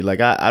Like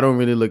I don't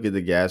really look at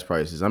the gas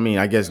prices. I mean,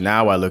 I guess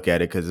now I look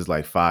at it because it's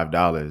like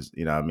 $5.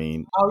 You know what I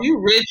mean? Oh,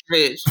 you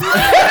rich.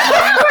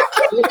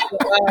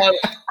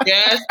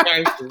 Gas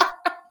prices.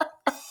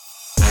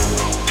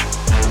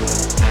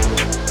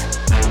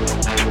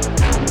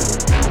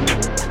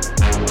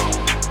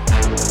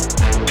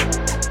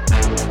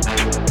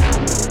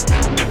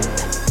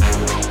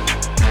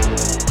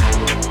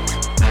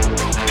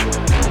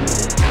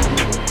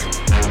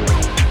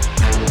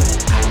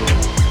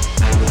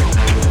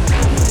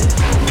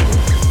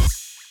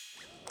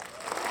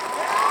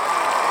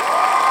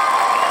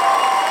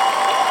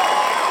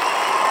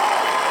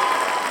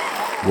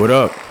 What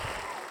up?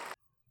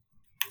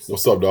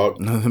 What's up,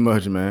 dog? Nothing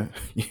much, man.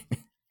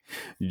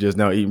 You just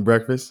now eating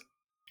breakfast?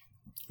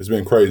 It's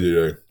been crazy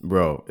today.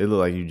 Bro, it looked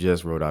like you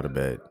just rolled out of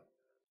bed.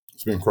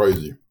 It's been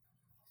crazy.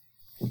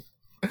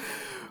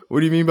 What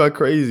do you mean by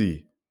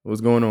crazy?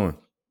 What's going on?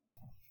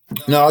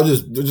 No,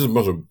 there's just a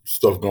bunch of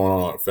stuff going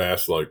on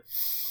fast. Like,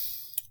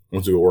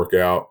 went to go work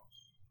out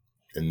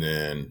and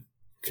then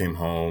came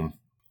home.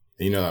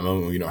 And you know that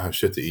moment when you don't have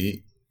shit to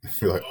eat?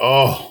 You're like,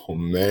 oh,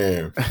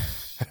 man.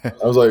 I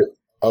was like,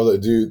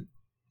 dude,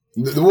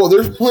 well,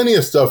 there's plenty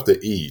of stuff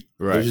to eat.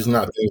 Right. There's just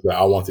not things that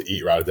I want to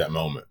eat right at that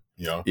moment,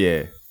 you know?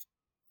 Yeah.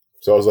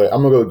 So I was like,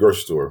 I'm going to go to the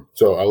grocery store.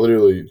 So I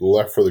literally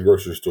left for the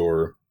grocery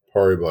store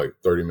probably like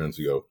 30 minutes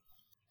ago.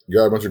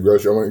 Got a bunch of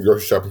groceries. I went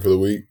grocery shopping for the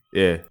week.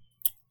 Yeah.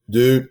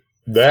 Dude,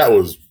 that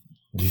was...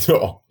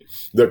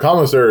 the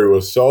commissary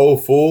was so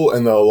full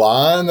and the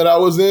line that I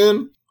was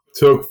in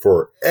took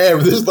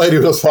forever. This lady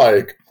was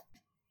like,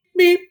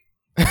 beep.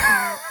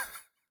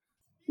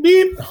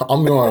 Beep.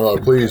 I'm going,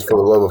 like, please, for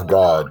the love of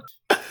God.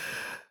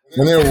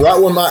 And then right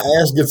when my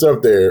ass gets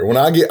up there,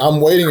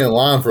 I'm waiting in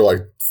line for like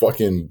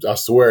fucking, I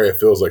swear it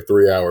feels like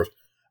 3 hours.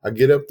 I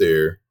get up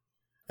there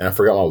and I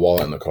forgot my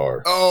wallet in the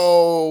car.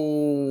 Oh.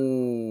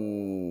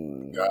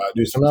 God,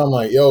 dude. So now I'm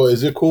like, yo,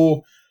 is it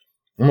cool?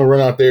 I'm going to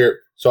run out there.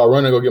 So I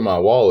run and go get my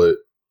wallet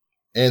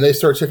and they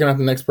start checking out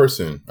the next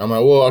person. I'm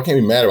like, well, I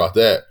can't be mad about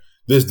that.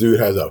 This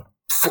dude has a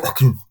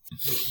fucking,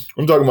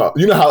 I'm talking about,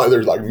 you know how like,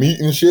 there's like meat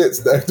and shit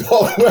stacked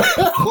all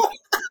around?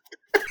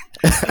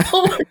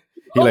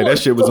 He like, that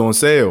shit was on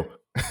sale.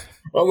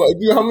 I'm like,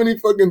 dude, how many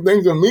fucking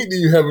things of meat do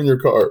you have in your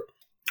car?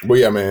 But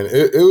yeah, man,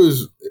 it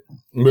was,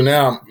 but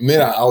now,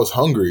 man, I was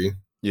hungry.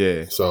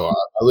 Yeah. So I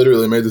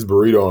literally made this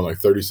burrito in like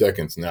 30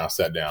 seconds. And now I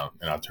sat down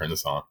and I turned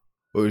this on.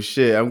 Oh,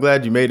 shit. I'm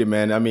glad you made it,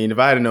 man. I mean, if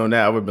I had known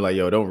that, I would be like,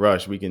 yo, don't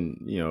rush. We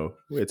can,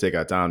 we'll take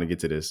our time to get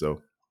to this.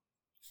 So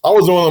I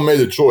was the one that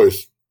made the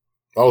choice.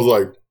 I was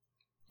like,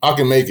 I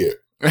can make it.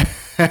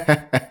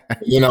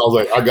 And I was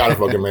like, I gotta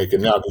fucking make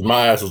it now because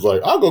my ass was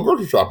like, I'll go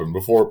grocery shopping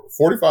before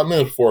 45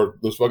 minutes before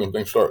this fucking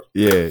thing starts.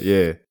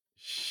 Yeah.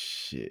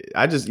 Shit.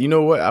 You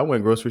know what? I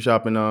went grocery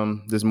shopping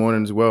this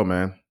morning as well,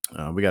 man.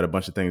 We got a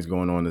bunch of things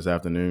going on this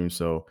afternoon,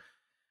 so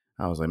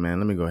I was like, man,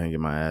 let me go ahead and get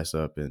my ass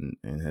up and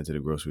head to the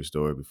grocery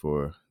store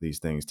before these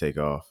things take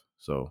off.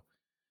 So,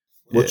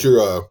 yeah.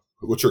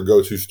 What's your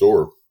go-to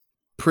store?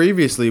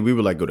 Previously, we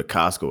would like go to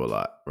Costco a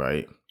lot,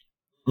 right?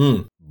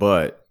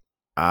 But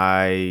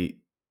I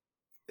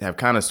have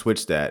kind of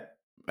switched that.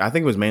 I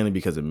think it was mainly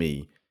because of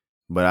me,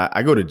 but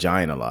I go to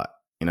Giant a lot.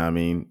 You know what I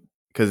mean?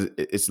 Because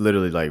it's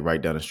literally like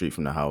right down the street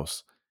from the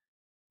house.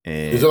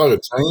 And is it like a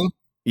chain?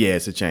 Yeah,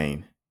 it's a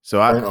chain. So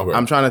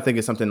I'm trying to think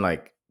of something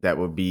like that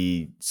would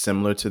be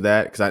similar to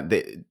that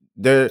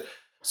because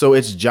so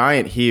it's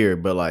Giant here,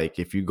 but like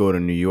if you go to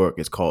New York,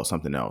 it's called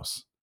something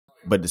else,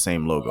 but the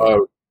same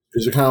logo.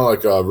 Is it kind of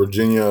like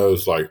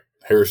Virginia's like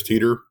Harris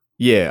Teeter?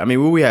 Yeah, I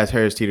mean we have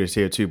Harris Teeters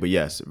here too, but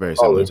yes, very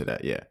similar to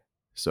that. Yeah.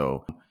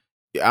 So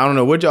I don't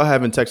know, what did y'all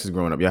have in Texas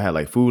growing up? Y'all had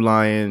like Food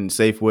Lion,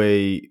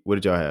 Safeway. What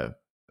did y'all have?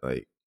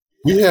 Like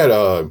we had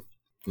a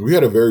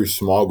very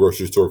small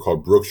grocery store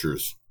called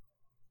Brookshire's.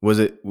 Was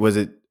it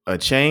a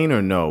chain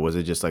or no? Was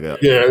it just like Yeah,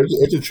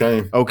 it's a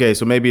chain. Okay,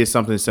 so maybe it's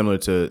something similar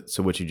to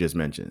what you just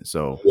mentioned.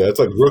 So yeah, it's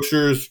like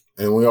Brookshire's,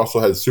 and we also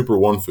had Super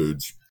One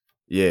Foods.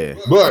 Yeah,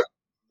 but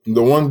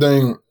the one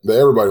thing that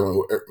everybody went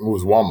with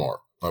was Walmart.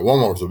 Like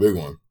Walmart was a big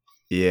one.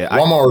 Yeah,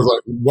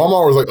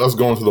 Walmart was like us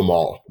going to the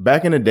mall.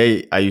 Back in the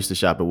day, I used to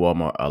shop at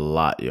Walmart a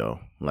lot, yo.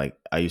 Like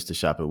I used to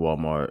shop at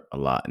Walmart a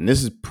lot, and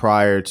this is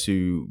prior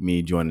to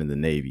me joining the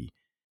Navy,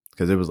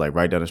 because it was like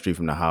right down the street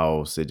from the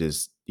house. It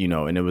just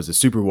and it was a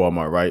super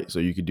Walmart, right? So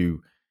you could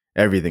do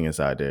everything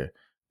inside there.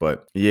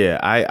 But yeah,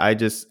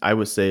 I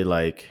would say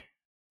like,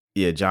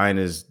 yeah, Giant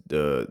is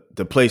the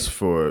place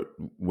for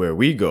where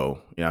we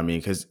go. You know what I mean?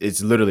 Because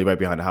it's literally right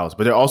behind the house.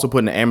 But they're also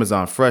putting the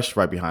Amazon Fresh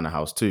right behind the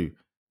house too.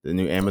 The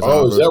new Amazon.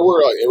 Oh, is that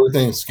where like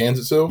everything scans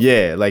itself?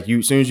 Yeah, like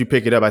as soon as you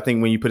pick it up, I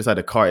think when you put it inside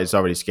the cart, it's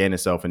already scanned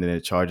itself, and then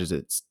it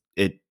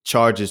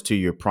charges to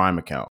your Prime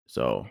account.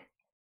 So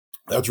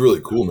that's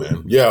really cool,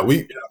 man. Yeah,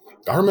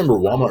 I remember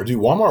Walmart.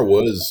 Dude, Walmart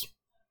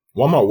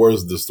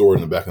was the store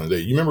in the back in the day.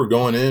 You remember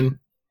going in?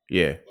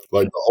 Yeah,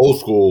 like the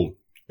old school,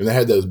 and they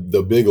had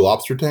the big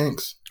lobster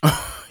tanks.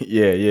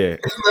 Yeah.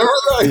 Remember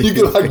that? You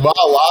could like buy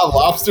live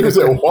lobsters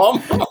at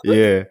Walmart.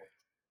 Yeah.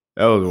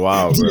 That was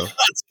wild, bro.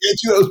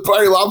 Get you those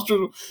party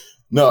lobsters.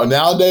 No,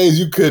 nowadays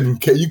you couldn't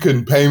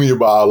pay me to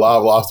buy a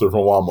live lobster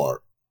from Walmart.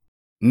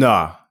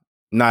 Nah,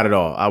 not at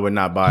all. I would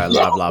not buy a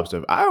live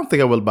lobster. I don't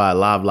think I would buy a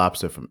live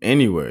lobster from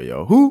anywhere,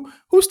 yo. Who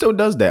still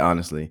does that,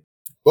 honestly?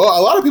 Well,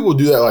 a lot of people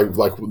do that.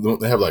 Like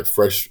they have like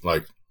fresh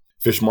like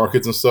fish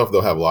markets and stuff.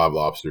 They'll have live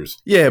lobsters.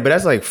 Yeah, but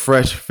that's like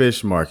fresh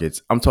fish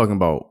markets. I'm talking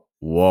about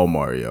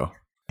Walmart, yo.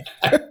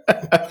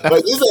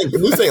 Like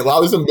this ain't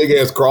lobster. This is big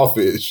ass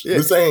crawfish. Yeah,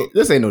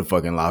 this ain't no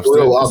fucking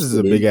lobster. lobster, this is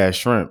a big ass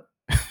shrimp.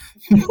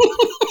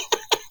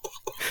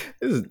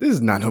 This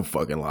is not no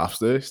fucking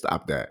lobster.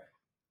 Stop that.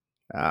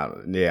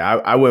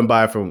 I wouldn't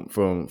buy it from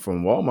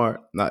Walmart.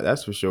 Not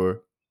that's for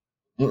sure.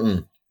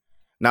 Mm-mm.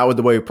 Not with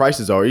the way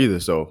prices are either.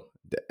 So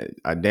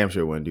I damn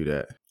sure wouldn't do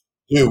that.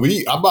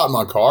 Dude, I bought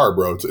my car,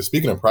 bro.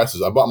 Speaking of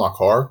prices, I bought my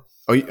car.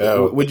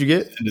 Oh, what'd you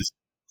get?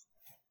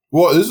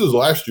 Well, this was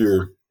last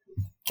year.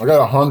 I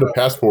got a Honda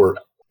Passport,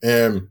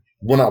 and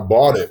when I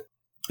bought it,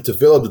 to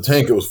fill up the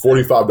tank, it was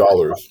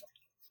 $45.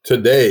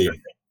 Today,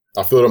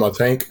 I filled up my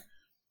tank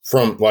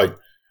from like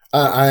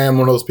I am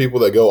one of those people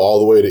that go all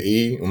the way to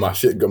E when my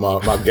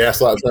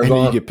gas light turns and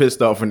on. You get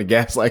pissed off when the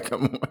gas light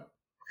come on.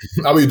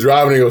 I'll be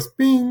driving and it goes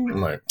bing. I'm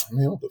like,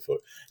 man, what the fuck?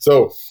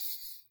 So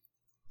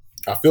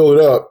I fill it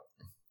up.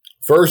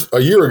 First,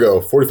 a year ago,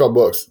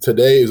 $45.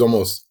 Today is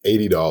almost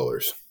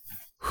 $80.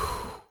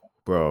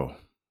 Bro.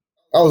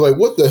 I was like,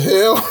 what the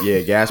hell?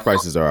 Yeah, gas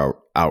prices are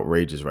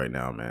outrageous right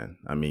now, man.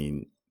 I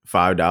mean,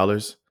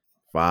 $5?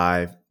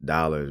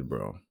 $5,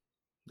 bro.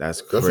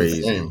 That's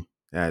crazy.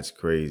 That's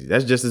crazy.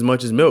 That's just as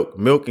much as milk.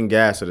 Milk and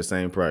gas are the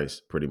same price,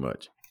 pretty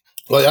much.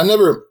 Like I'm not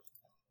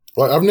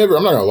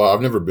gonna lie,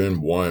 I've never been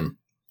one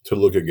to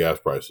look at gas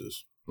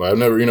prices. Like I've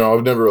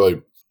never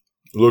like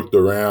looked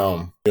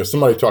around.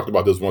 Somebody talked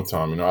about this one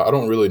time. I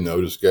don't really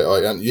notice gas.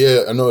 Like, I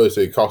know they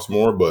say it costs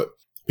more, but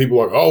people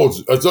are like, oh,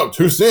 it's up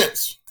 2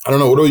 cents. I don't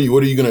know. What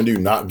are you gonna do?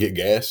 Not get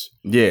gas?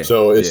 Yeah.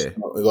 So it's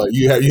like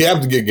you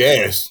have to get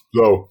gas.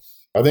 So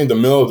I think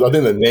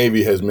the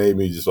Navy has made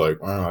me just like,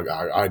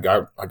 I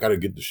got to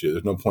get the shit.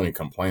 There's no point in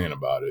complaining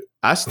about it.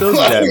 I still do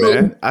that,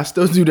 man. I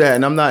still do that,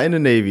 and I'm not in the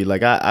Navy.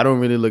 Like I don't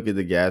really look at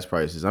the gas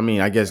prices. I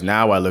mean, I guess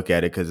now I look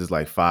at it because it's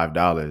like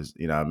 $5.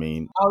 You know what I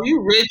mean? Oh,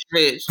 you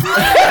rich.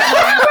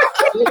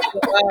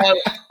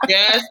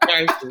 Gas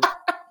prices.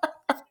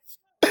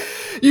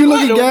 You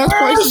look at gas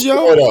prices,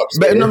 yo.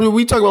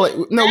 We talk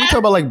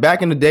about like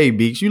back in the day,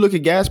 Beaks. You look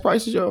at gas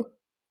prices, yo.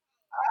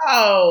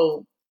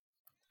 Oh,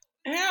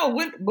 hell!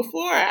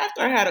 Before or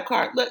after I had a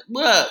car? Look.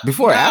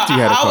 Before or after you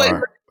had a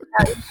car?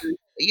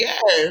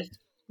 Yes.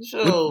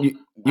 Sure. You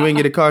ain't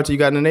get a car till you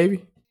got in the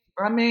Navy?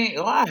 I mean,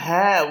 I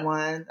had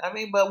one. I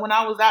mean, but when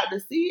I was out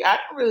to sea, I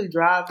didn't really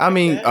drive.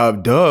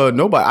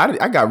 Nobody.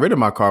 I got rid of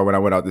my car when I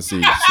went out to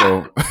sea.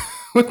 So,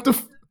 what the?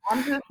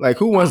 Like,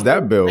 who wants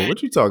that bill?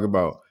 What you talking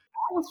about?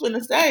 I was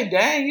finna say,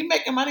 dang, you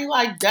making money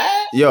like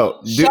that?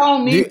 Yo,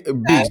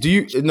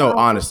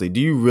 honestly, do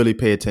you really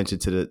pay attention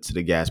to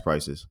the gas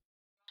prices?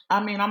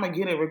 I mean, I'm gonna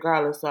get it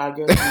regardless, so I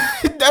guess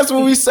that's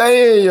what we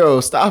saying,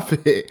 yo. Stop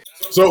it.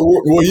 So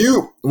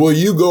will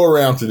you go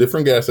around to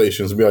different gas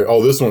stations and be like,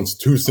 oh, this one's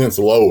 2 cents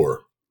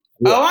lower?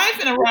 Oh, I ain't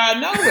finna ride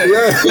nowhere.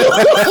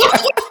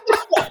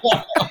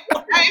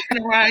 I ain't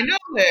finna ride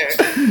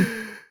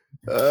nowhere.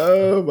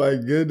 Oh my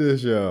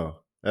goodness, yo.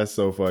 That's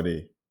so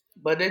funny.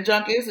 But the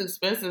junk is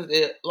expensive.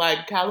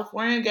 Like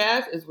California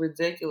gas is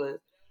ridiculous.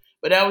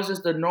 But that was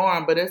just the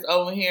norm. But it's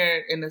over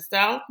here in the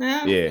South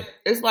now. Yeah.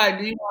 It's like,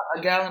 do you want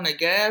a gallon of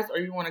gas or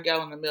you want a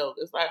gallon of milk?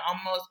 It's like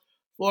almost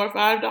 $4 or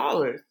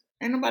 $5.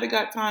 Ain't nobody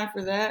got time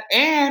for that.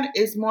 And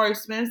it's more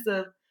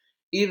expensive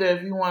either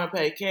if you want to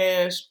pay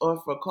cash or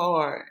for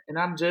card. And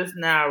I'm just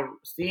now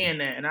seeing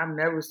that. And I've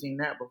never seen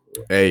that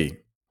before.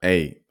 Hey,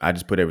 I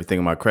just put everything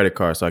on my credit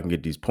card so I can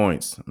get these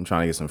points. I'm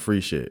trying to get some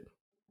free shit.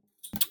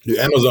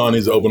 Amazon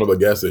needs to open up a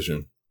gas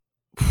station.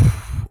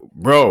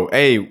 Bro,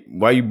 hey,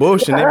 why you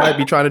bullshitting? They might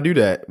be trying to do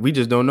that. We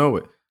just don't know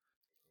it.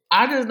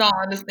 I just don't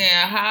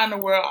understand how in the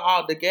world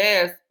all the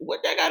gas, what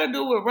they got to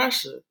do with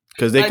Russia?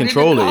 Because they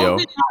control it, yo.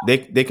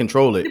 They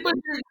control it. People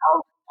just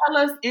don't tell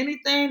us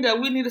anything that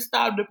we need to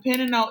stop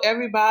depending on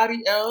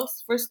everybody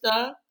else for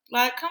stuff.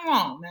 Like, come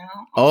on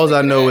now. All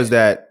I know is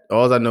that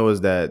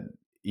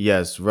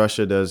yes,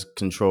 Russia does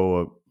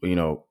control,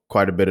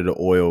 quite a bit of the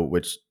oil,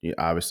 which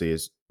obviously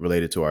is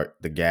related to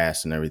the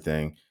gas and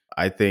everything.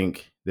 I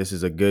think this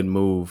is a good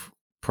move,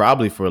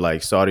 probably for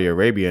like Saudi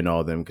Arabia and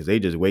all them, because they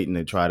just waiting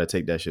to try to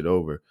take that shit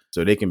over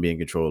so they can be in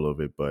control of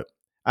it. But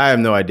I have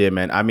no idea,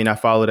 man. I mean, I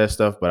follow that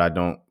stuff, but I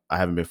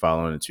haven't been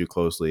following it too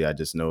closely. I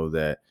just know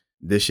that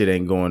this shit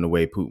ain't going the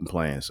way Putin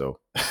planned. So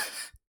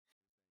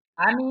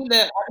I need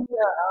a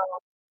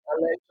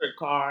electric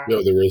car.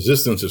 Yo, the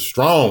resistance is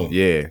strong.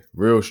 Yeah,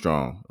 real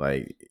strong.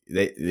 Like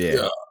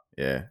yeah.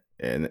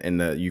 And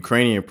the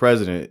Ukrainian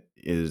president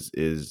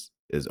is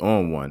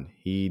on one.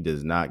 He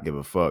does not give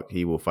a fuck.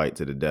 He will fight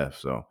to the death.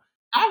 So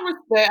I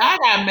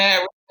got mad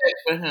respect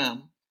for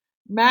him.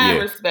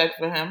 Respect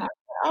for him.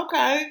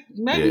 Okay,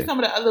 maybe some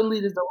of the other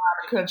leaders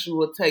around the country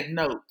will take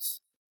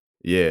notes.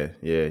 Yeah,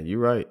 you're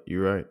right.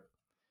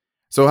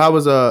 So how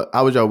was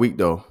y'all week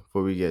though?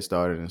 Before we get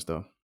started and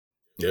stuff.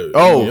 Yeah,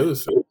 I mean,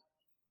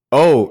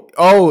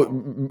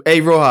 Oh,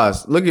 hey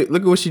Rojas, look at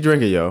what she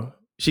drinking, yo.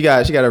 She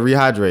got to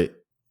rehydrate.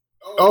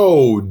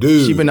 oh,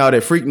 She been dude. out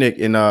at Freaknik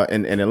in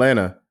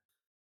Atlanta.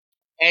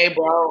 Hey,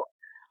 bro,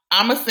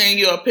 I'm gonna send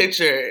you a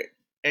picture,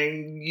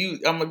 and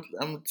I'm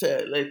gonna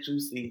let you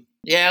see.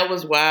 Yeah, it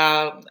was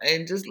wild,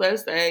 and just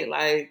let's say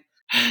like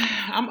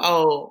I'm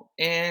old,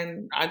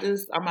 and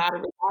I'm out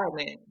of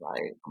retirement.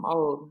 Like I'm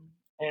old,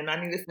 and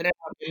I need to sit down,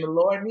 and the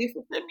Lord needs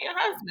to send me a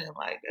husband.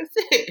 Like that's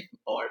it,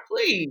 Lord,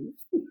 please.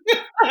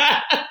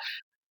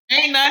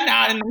 Ain't nothing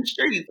out in them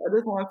streets. I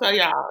just want to tell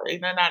y'all,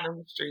 ain't nothing out in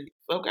them streets.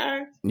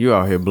 Okay, You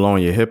out here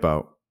blowing your hip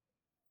out.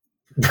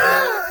 the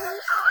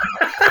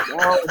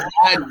whole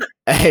body,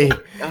 Hey,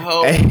 the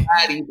whole hey,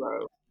 body,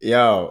 bro.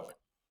 yo,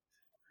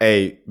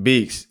 hey,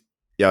 Beaks,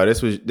 yo,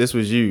 this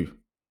was you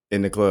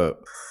in the club.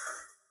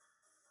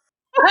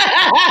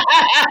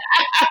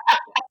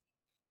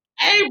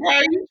 Hey, bro,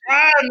 you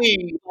trying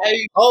me?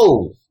 Like,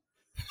 Oh,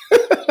 hey,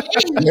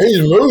 he's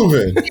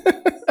moving.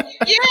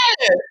 yeah,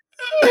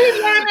 where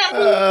you learn that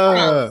move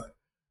from? Uh,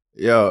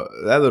 yo,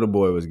 that little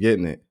boy was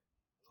getting it.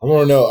 I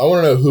want to know. I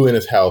want to know who in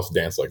his house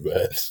danced like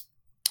that.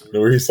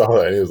 Where he saw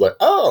that, and he was like,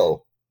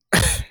 "Oh,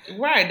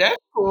 Right, that's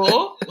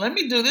cool. Let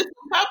me do this in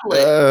public.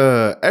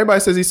 Everybody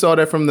says he saw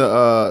that from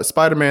the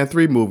Spider-Man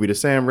 3 movie, the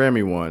Sam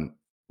Raimi one,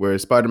 where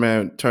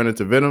Spider-Man turned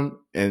into Venom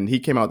and he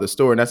came out the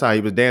store and that's how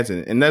he was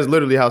dancing. And that's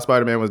literally how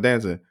Spider-Man was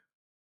dancing.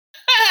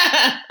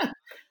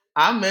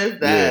 I missed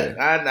Yeah. that.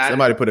 I didn't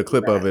Somebody put a see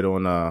clip of that. it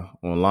on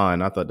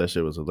online. I thought that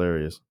shit was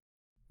hilarious.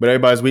 But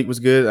everybody's week was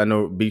good. I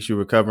know Beaks, you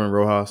recovering,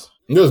 Rojas.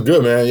 it was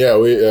good, man. Yeah,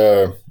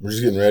 we're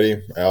just getting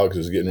ready. Alex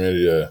is getting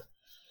ready to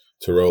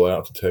roll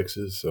out to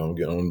Texas, so I'm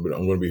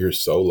going to be here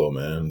solo,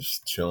 man.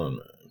 Just chilling,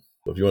 man.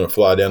 So if you want to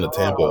fly down to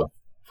Tampa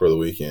for the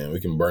weekend, we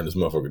can burn this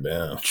motherfucker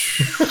down.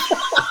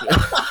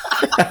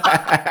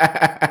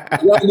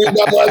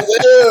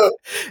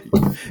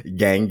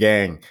 Gang,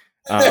 gang.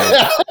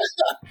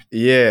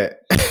 Yeah.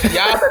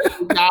 Y'all better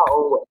get y'all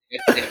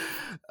over.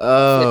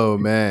 Oh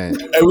man.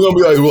 Hey, we're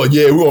like,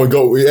 yeah, we're gonna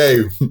go. Hey,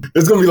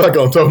 it's gonna be like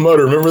on Tough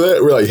Mudder. Remember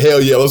that? We're like,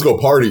 hell yeah, let's go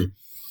party. And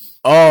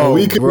Oh,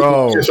 we could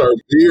bro. finish our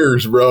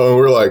beers, bro. And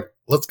we're like,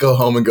 let's go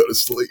home and go to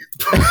sleep.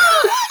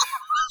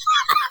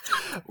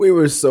 We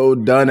were so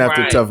done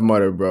after Right. Tough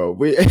Mudder, bro.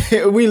 We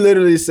we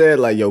literally said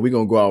like, "Yo, we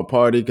gonna go out and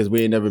party because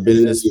we ain't never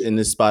been in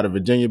this spot of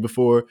Virginia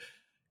before."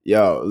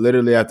 Yo,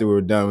 literally after we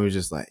were done, we were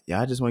just like, "Yeah,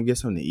 I just want to get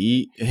something to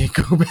eat and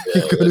go back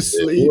Yeah, and go to that's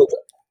it. sleep."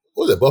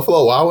 What was it,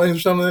 Buffalo Wild Wings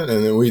or something?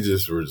 And then we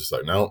were just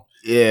like, no,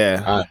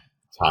 Yeah, I'm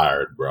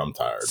tired, bro. I'm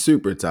tired.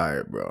 super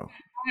tired, bro.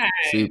 Right.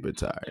 Super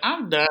tired.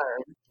 I'm done.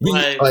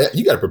 Like,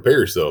 You got to prepare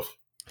yourself.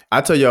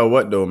 I tell y'all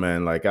what though,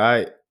 man. Like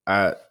I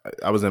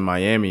was in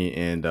Miami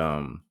and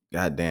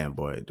goddamn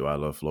boy, do I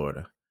love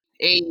Florida.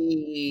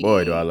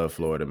 Boy, do I hey, love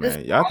Florida, this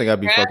man. Y'all think I'd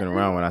be fucking grass,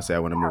 around when I say I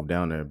want to move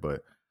down there,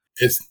 but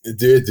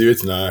Dude,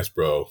 it's nice,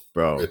 bro.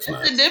 bro. It's it's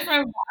nice. a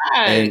different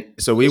vibe. And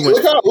so we Look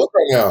went, how I look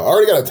right now. I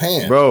already got a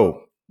tan.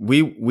 bro.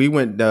 We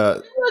went You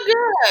look good.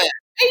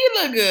 Hey, you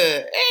look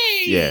good.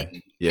 yeah,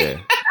 Hey. yeah.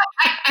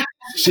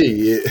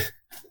 Shit.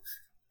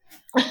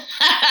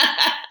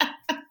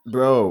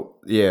 Bro,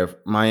 yeah,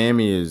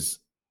 Miami is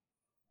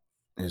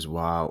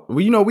wild.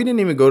 Well, we didn't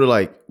even go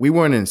to we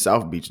weren't in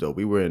South Beach though.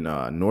 We were in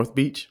North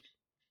Beach.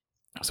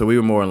 So we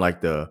were more in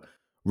like the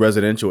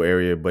residential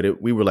area,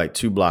 but we were like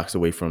 2 blocks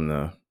away from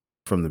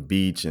the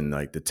beach, and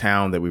like the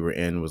town that we were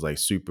in was like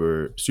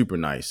super super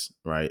nice,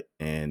 right?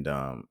 And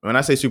when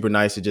I say super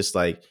nice, it just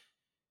like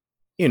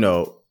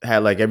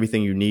had like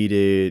everything you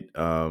needed.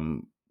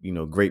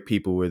 Great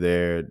people were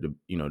there.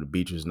 The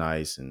beach was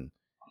nice, and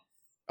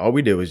all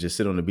we did was just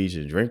sit on the beach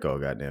and drink all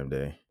goddamn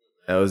day.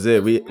 That was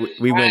it.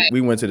 Right.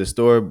 We went to the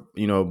store,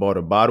 bought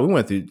a bottle. We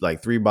went through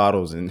like 3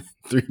 bottles in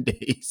 3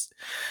 days.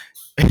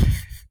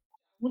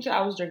 Which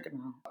I was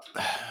drinking on.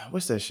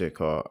 What's that shit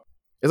called?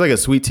 It's like a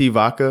sweet tea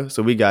vodka.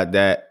 So we got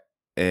that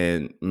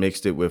and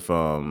mixed it with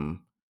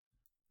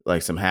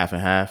like some half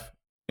and half.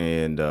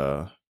 And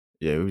yeah,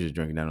 we were just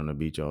drinking that on the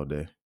beach all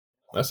day.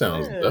 That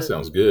Good.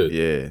 sounds good.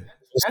 Yeah.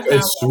 That sounds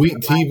It's sweet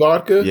tea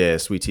vodka. Yeah,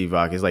 sweet tea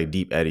vodka. It's like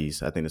Deep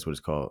Eddies. I think that's what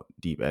it's called.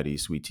 Deep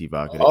Eddies, sweet tea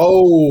vodka.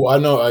 Oh, I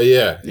know.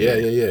 Yeah.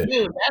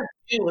 dude.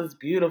 It was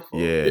beautiful.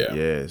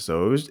 Yeah.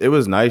 So it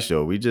was nice,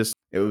 yo.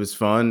 It was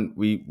fun.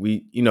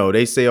 We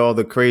they say all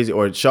the crazy,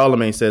 or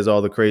Charlemagne says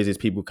all the craziest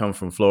people come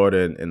from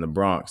Florida and the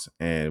Bronx,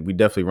 and we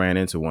definitely ran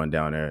into one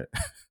down there.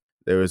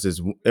 There was this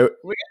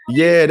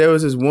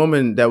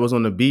woman that was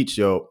on the beach,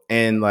 yo,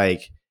 and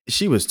like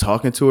she was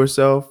talking to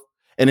herself,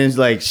 and then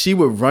like she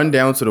would run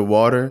down to the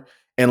water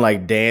and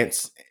like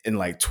dance and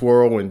like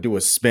twirl and do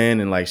a spin,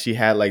 and like she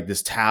had like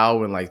this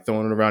towel and like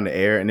throwing it around the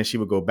air, and then she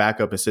would go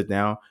back up and sit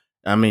down.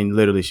 I mean,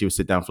 literally, she would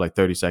sit down for like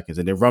 30 seconds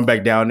and then run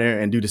back down there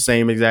and do the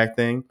same exact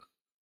thing.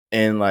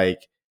 And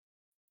like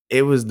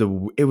it was the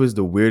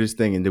weirdest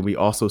thing. And then we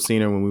also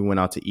seen her when we went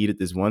out to eat at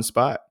this one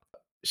spot.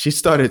 She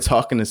started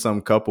talking to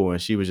some couple, and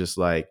she was just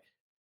like,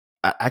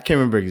 I can't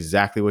remember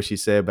exactly what she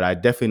said, but I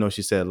definitely know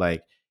she said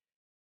like,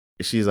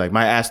 she's like,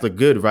 my ass look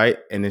good, right?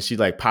 And then she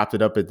like popped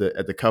it up at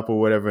the cup or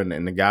whatever,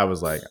 and the guy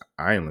was like,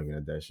 I ain't looking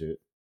at that shit.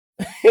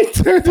 He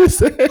turned his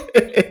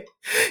head.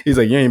 He's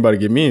like, you ain't about to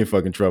get me in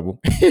fucking trouble.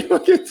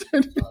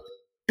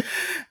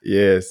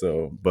 Yeah,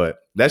 so but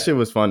that shit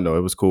was fun though.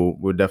 It was cool.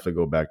 We'll definitely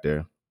go back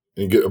there.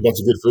 And get a bunch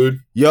of good food.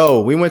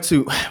 Yo, we went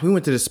to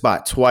the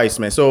spot twice,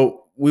 man.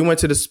 So we went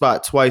to the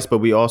spot twice, but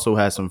we also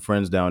had some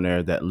friends down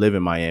there that live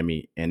in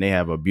Miami, and they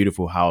have a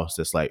beautiful house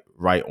that's like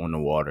right on the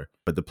water.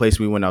 But the place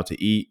we went out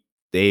to eat,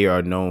 they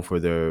are known for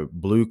their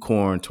blue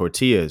corn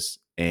tortillas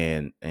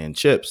and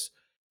chips.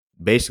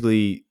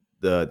 Basically,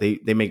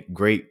 they make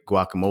great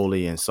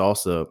guacamole and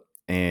salsa,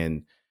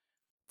 and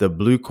the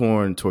blue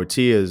corn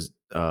tortillas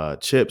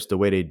chips, the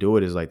way they do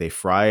it is like they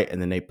fry it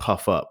and then they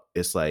puff up.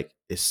 It's like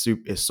it's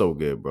so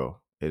good, bro.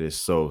 It is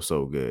so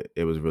good.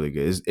 It was really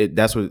good.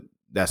 That's what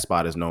that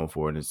spot is known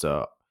for, and it's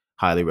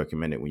highly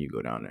recommended when you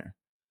go down there.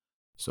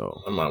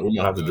 So we might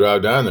have to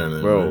drive down there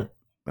then, bro.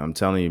 man. I'm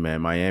telling you,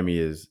 man, Miami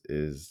is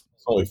it's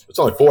only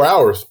 4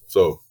 hours.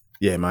 So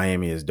yeah,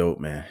 Miami is dope,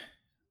 man.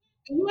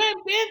 You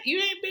ain't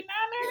been down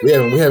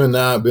there? We haven't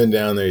not been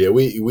down there yet.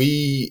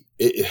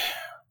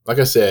 Like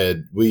I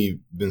said, we've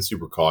been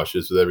super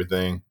cautious with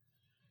everything.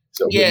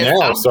 So Yes,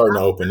 now it's starting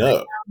to open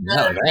up.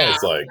 Now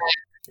it's like,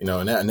 now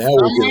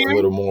we're getting a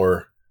little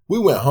more. We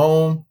went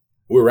home.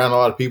 We were around a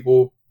lot of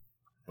people,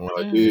 and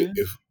we're like, dude,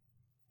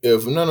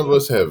 if none of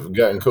us have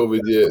gotten COVID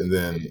yet,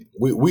 then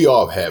we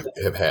all have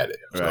had it.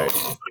 Right.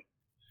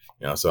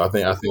 So, so I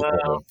think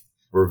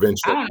revenge.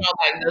 I don't know,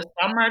 like the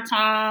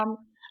summertime.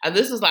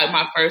 This is like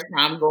my first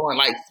time going,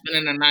 like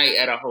spending the night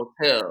at a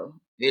hotel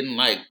in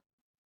like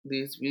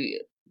these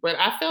weeks. But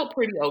I felt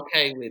pretty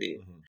okay with it.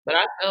 Mm-hmm. But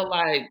I felt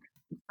like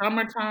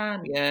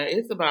summertime, yeah,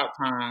 it's about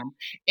time.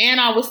 And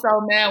I was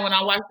so mad when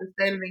I watched the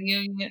State of the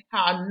Union,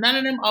 how none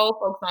of them old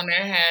folks on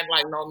there had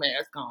like no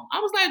mask on. I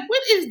was like,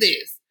 what is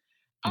this?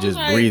 Just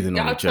breathing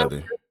on each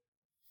other.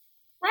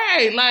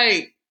 Right.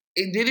 Like,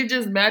 did it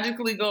just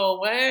magically go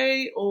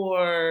away,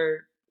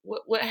 or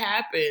what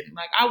happened?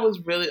 Like, I was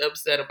really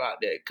upset about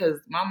that because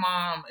my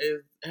mom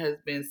has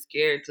been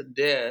scared to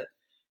death.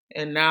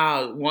 And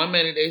now, one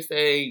minute they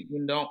say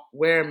you don't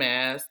wear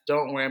masks.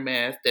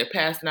 They're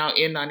passing out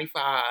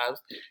N95s.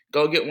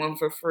 Go get one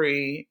for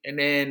free. And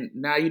then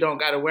now you don't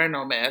got to wear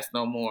no mask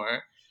no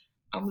more.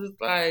 I'm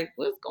just like,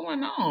 what's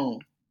going on?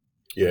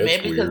 Yeah,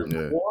 maybe because of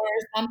the war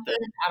or something.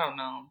 I don't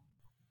know.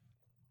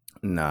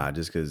 Nah,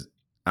 just because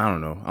I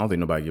don't know. I don't think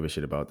nobody give a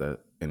shit about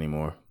that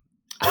anymore.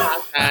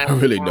 I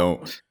really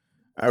don't.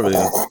 I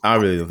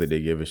really don't think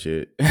they give a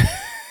shit.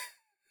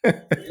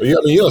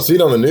 You don't see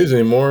it on the news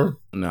anymore.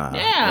 Nah.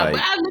 Yeah, like,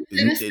 but I looked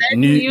at the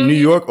New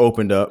York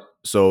opened up,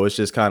 so it's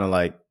just kind of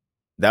like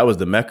that was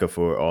the mecca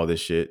for all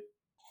this shit.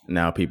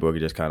 Now people are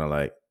just kind of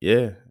like,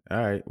 yeah, all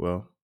right,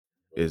 well,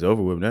 it's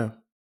over with now.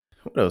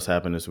 What else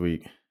happened this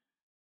week?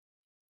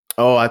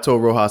 Oh, I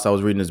told Rojas I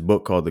was reading this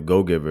book called The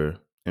Go-Giver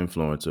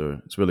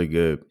Influencer. It's really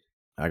good.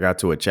 I got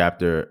to a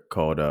chapter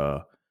called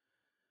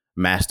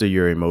Master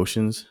Your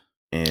Emotions.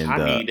 And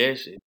I need that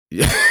shit.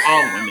 Yeah.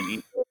 All women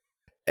need that.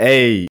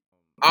 Hey.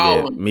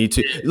 Yeah, me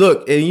too.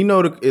 Look,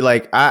 and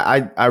like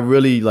I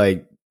really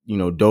like,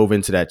 dove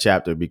into that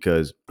chapter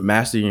because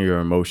mastering your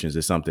emotions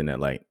is something that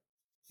like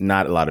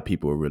not a lot of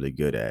people are really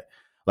good at.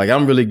 Like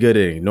I'm really good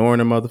at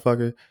ignoring a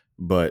motherfucker,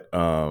 but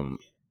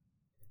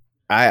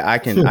I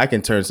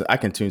can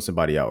tune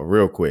somebody out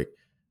real quick.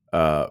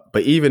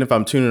 But even if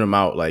I'm tuning them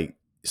out, like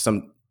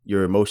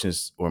your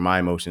emotions or my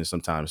emotions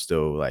sometimes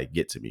still like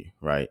get to me,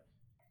 right?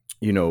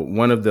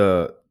 One of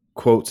the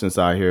quotes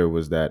inside here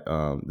was that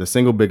the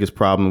single biggest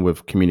problem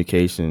with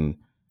communication,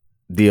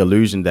 the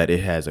illusion that it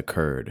has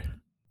occurred.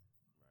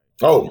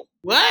 Oh.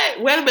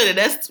 What? Wait a minute.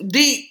 That's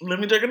deep. Let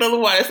me drink another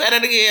water. Say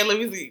that again. Let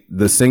me see.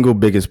 The single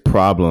biggest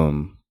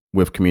problem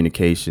with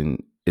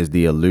communication is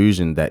the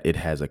illusion that it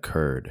has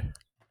occurred.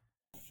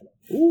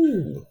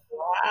 Ooh.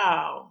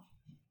 Wow.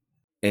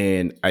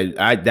 And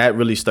I that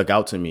really stuck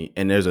out to me.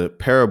 And there's a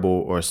parable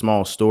or a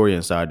small story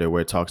inside there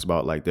where it talks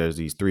about like there's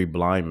these 3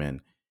 blind men.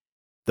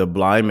 The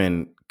blind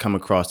men come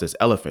across this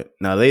elephant.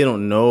 Now they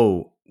don't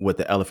know what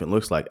the elephant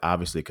looks like,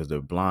 obviously, because they're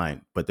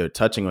blind, but they're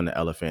touching on the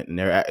elephant and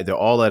they're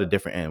all at a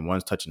different end.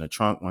 One's touching the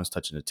trunk, one's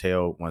touching the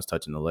tail, one's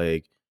touching the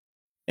leg.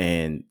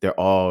 And they're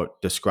all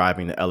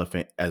describing the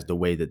elephant as the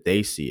way that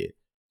they see it.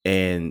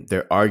 And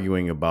they're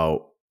arguing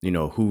about,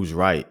 who's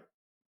right.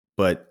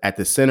 But at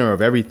the center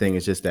of everything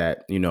is just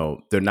that,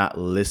 they're not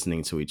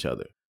listening to each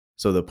other.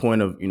 So the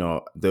point of,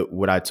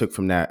 what I took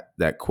from that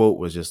quote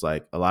was just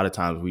like, a lot of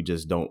times we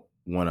just don't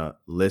want to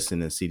listen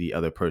and see the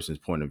other person's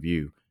point of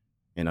view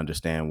and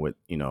understand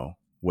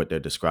what they're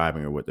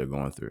describing or what they're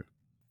going through.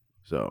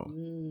 So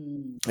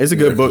it's a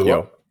good book,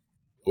 yo.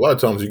 A lot of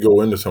times you go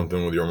into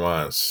something with your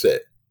mind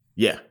set.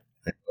 Yeah.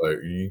 Like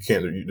you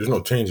can't, there's no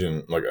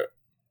changing. Like,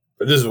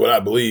 but this is what I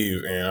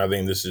believe. And I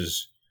think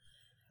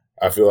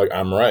I feel like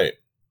I'm right.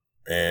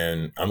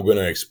 And I'm going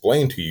to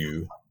explain to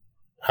you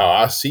how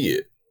I see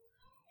it.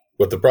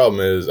 But the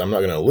problem is I'm not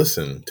going to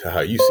listen to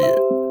how you see it.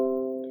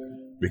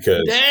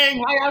 Because dang,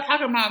 why y'all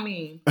talking about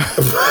me?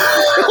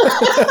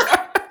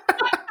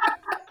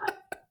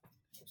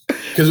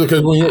 Because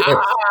when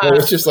you're,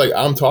 it's just like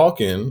I'm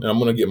talking and I'm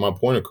going to get my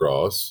point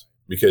across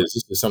because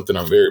this is something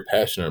I'm very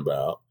passionate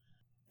about,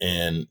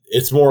 and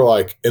it's more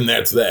like, and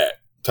that's that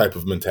type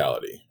of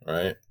mentality,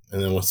 right?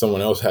 And then when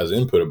someone else has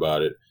input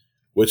about it,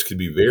 which could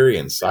be very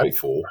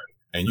insightful,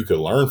 and you could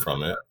learn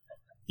from it,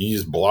 you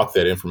just block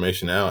that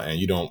information out, and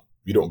you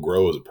don't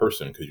grow as a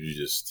person because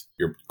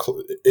you're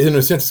in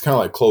a sense it's kind of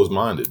like closed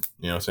minded.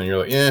 You know what I'm saying? You're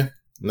like, yeah,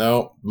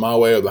 no, my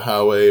way or the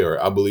highway,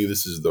 or I believe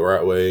this is the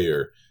right way,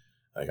 or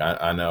like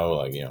I know,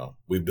 like, you know,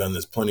 we've done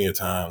this plenty of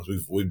times.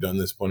 We've done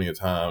this plenty of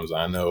times.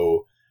 I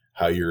know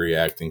how you're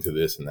reacting to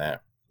this and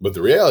that. But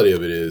the reality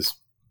of it is,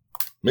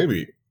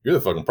 maybe you're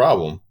the fucking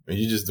problem, and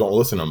you just don't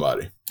listen to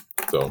nobody.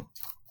 So,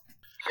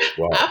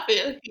 wow. I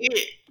feel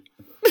hit.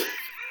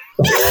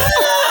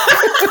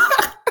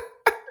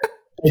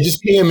 Hey,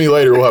 just PM me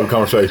later. We'll have a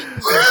conversation.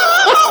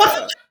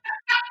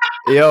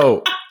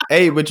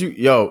 But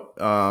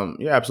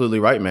you're absolutely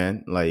right,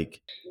 man.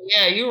 Like,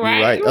 yeah, you're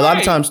right. You're a lot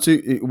of times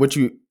too,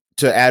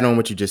 to add on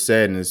what you just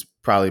said, and it's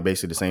probably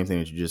basically the same thing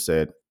that you just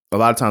said. A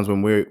lot of times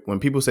when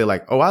people say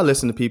like, "Oh, I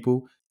listen to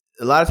people,"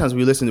 a lot of times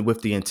we listen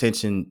with the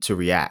intention to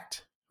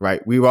react,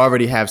 right? We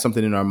already have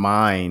something in our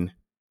mind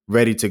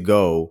ready to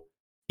go,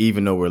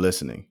 even though we're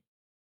listening.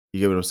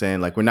 You get what I'm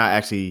saying? Like, we're not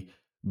actually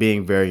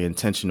being very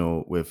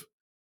intentional with,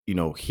 you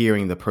know,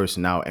 hearing the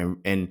person out,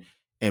 and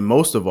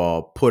most of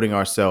all, putting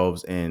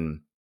ourselves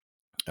in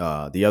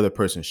the other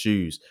person's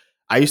shoes.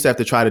 I used to have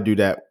to try to do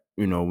that,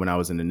 you know, when I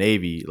was in the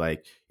Navy.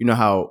 Like, you know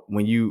how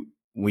when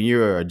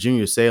you're a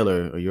junior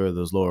sailor or you're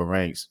those lower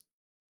ranks,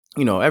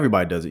 you know,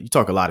 everybody does it. You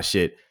talk a lot of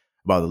shit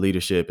about the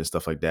leadership and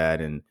stuff like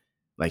that, and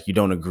like you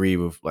don't agree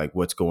with like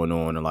what's going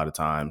on a lot of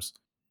times,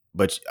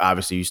 but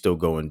obviously you still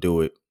go and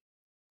do it.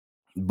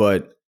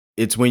 But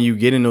it's when you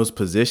get in those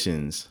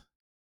positions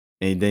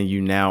and then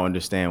you now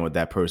understand what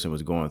that person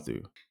was going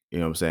through. You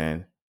know what I'm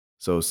saying?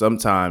 So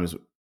sometimes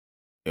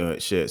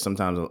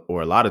sometimes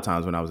or a lot of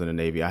times when I was in the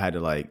Navy, I had to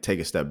like take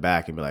a step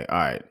back and be like, all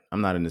right,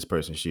 I'm not in this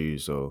person's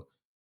shoes. So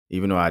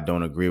even though I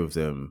don't agree with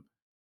them,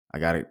 I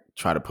got to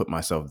try to put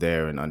myself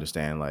there and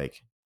understand,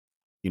 like,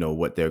 you know,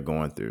 what they're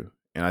going through.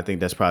 And I think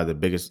that's one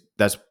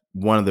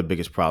of the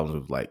biggest problems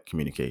with like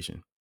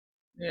communication.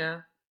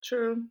 Yeah,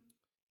 true.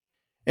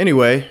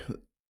 Anyway,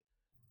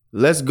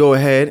 let's go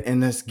ahead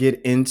and let's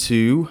get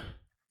into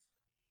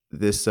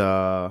this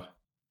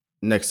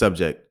next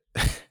subject.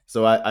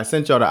 So I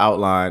sent y'all the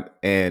outline,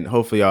 and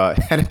hopefully y'all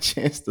had a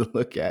chance to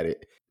look at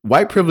it.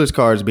 White privilege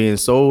cards being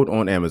sold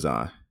on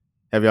Amazon.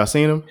 Have y'all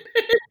seen them?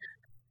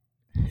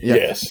 Yeah.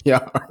 Yes.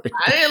 Yeah.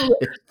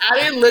 I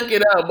didn't look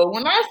it up, but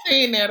when I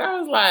seen that, I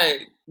was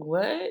like,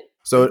 "What?"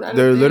 So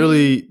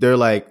they're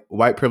like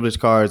white privilege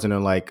cards, and they're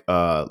like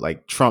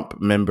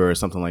Trump member or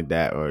something like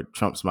that, or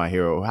Trump's my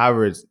hero,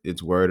 however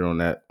it's worded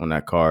on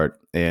that card.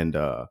 And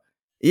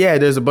yeah,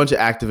 there's a bunch of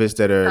activists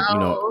that are, you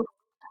know,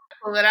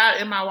 pull it out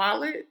in my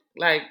wallet.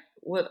 Like,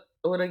 would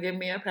it give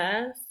me a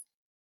pass?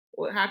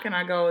 How can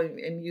I go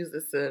and use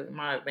this to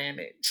my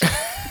advantage?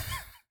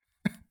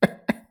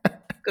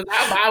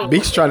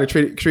 Beak's trying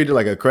to treat it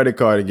like a credit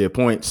card and get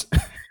points.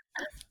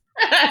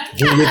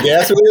 Do you get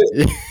gas with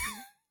it?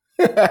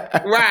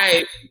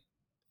 Right.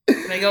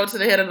 Can they go to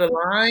the head of the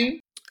line?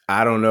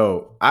 I don't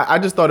know. I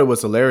just thought it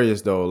was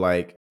hilarious though.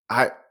 Like,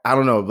 I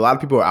don't know. A lot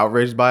of people are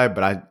outraged by it,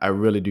 but I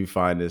really do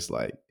find this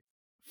like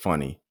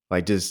funny.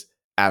 Like, just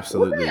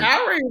absolutely. What are they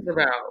outraged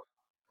about?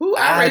 Who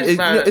outraged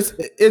about it?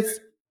 It's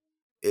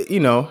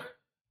you know.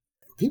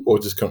 People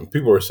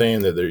are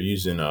saying that they're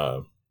using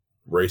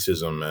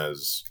racism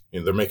as, you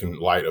know, they're making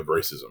light of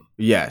racism.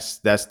 Yes,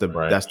 that's the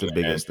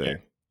biggest thing.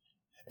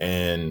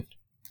 And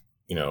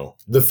you know,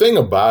 the thing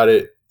about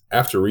it,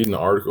 after reading the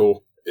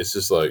article, it's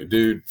just like,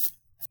 dude,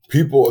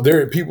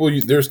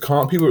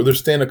 there's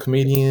stand-up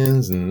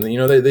comedians, and you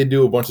know, they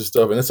do a bunch of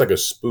stuff, and it's like a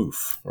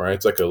spoof, right?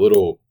 It's like a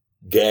little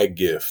gag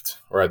gift,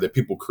 right, that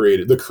people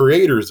created. The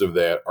creators of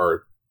that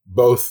are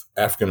both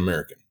African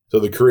American. So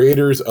the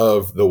creators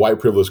of the white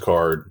privilege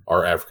card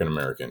are African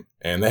American,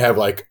 and they have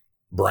a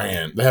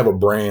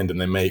brand, and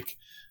they make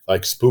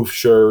like spoof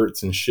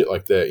shirts and shit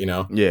like that, you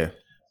know? Yeah.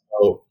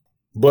 So,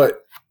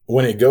 but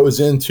when it goes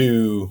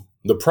into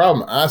the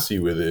problem I see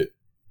with it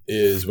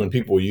is when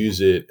people use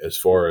it as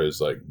far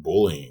as like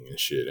bullying and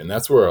shit. And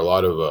that's where a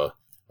lot of,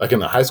 like in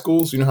the high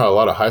schools, you know how a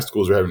lot of high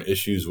schools are having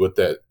issues with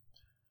that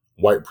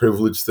white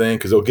privilege thing?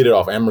 Cause they'll get it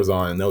off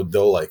Amazon, and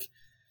they'll like,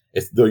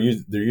 they're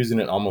using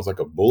it almost like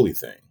a bully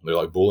thing. They're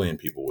like bullying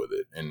people with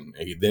it. And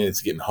then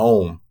it's getting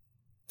home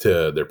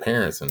to their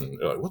parents, and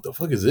they're like, what the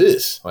fuck is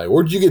this? Like,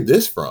 where'd you get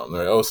this from?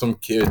 They're like, oh, some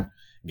kid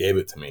gave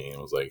it to me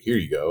and was like, here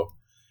you go.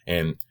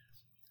 And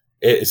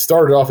it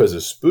started off as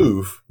a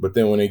spoof, but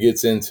then when it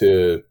gets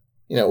into,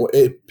 you know,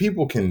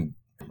 people can,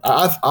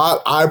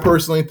 I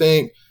personally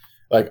think,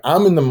 like,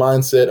 I'm in the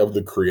mindset of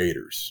the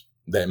creators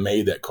that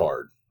made that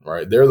card,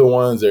 right? They're the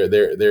ones they're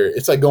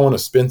it's like going to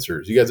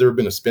Spencer's. You guys ever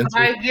been to Spencer's?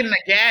 Like getting a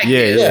gag.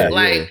 Yeah.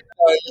 Like, yeah.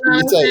 You know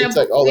it's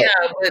like all that.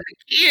 Yeah, but the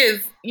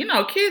kids, you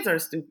know, kids are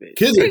stupid.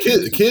 Kids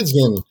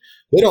can,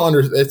 they don't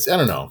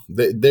understand. I don't know.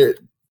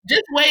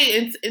 Just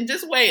wait and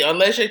just wait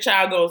unless your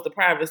child goes to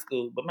private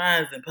school, but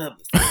mine's in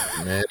public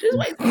school. Man, Just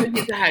wait till you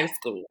get to high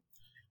school.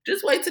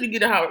 Just wait till you get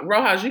to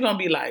row house. You're gonna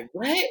be like,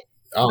 what?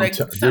 Like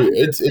some dude, of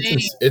the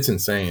things. it's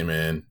insane,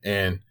 man,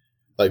 and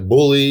like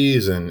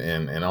bullies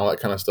and all that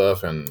kind of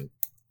stuff, and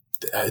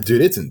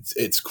dude,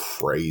 it's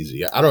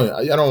crazy. I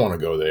don't want to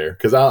go there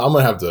because I'm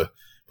gonna have to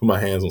put my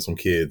hands on some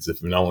kids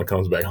if no one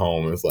comes back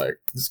home and it's like,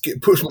 just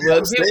push me Well,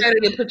 out. get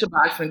ready to put your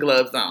boxing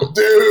gloves on,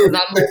 Dude.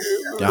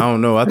 I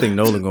don't know. I think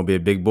Nolan gonna be a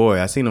big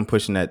boy. I seen him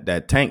pushing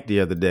that tank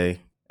the other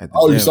day at the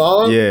Oh, gym. you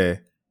saw him?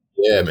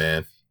 Yeah,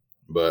 man.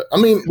 But I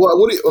mean,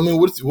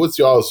 what's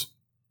y'all's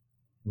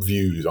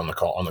views on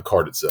the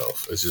card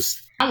itself? It's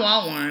just, I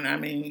want one. I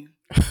mean,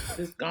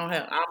 it's gonna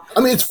help.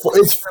 it's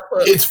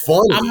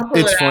funny. I'm gonna pull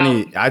it's it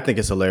funny. out. I think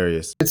it's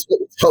hilarious.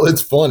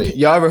 It's funny.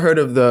 Y'all ever heard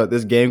of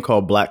this game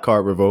called Black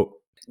Card Revolt?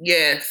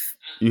 Yes.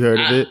 You heard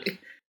of it?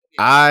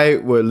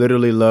 I would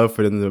literally love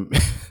for them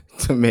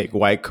to make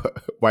white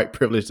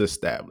privilege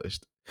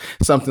established,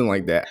 something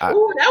like that.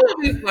 Ooh, that would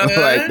be fun.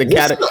 Like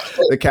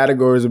the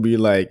categories would be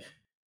like,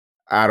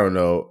 I don't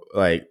know,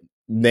 like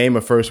name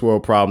a first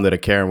world problem that a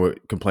Karen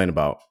would complain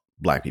about.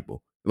 Black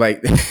people,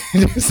 like,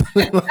 just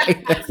something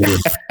like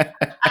that.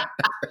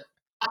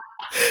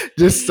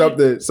 Just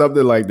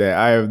something like that.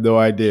 I have no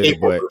idea,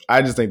 but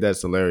I just think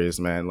that's hilarious,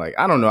 man. Like,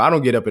 I don't know. I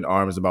don't get up in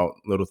arms about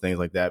little things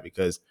like that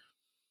because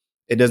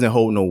it doesn't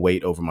hold no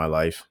weight over my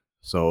life.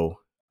 So,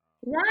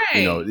 right.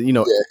 Right. And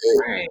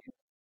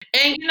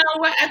you know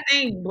what? I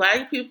think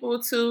Black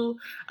people too,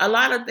 a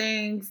lot of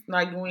things,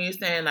 like when you're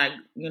saying like,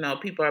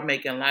 people are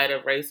making light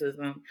of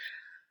racism.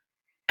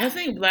 I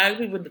think Black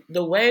people,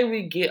 the way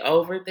we get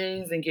over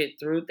things and get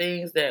through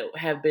things that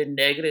have been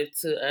negative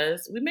to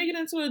us, we make it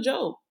into a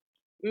joke.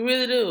 We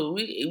really do.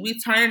 We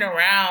turn it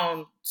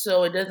around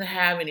so it doesn't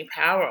have any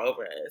power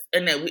over us,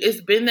 and that it's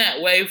been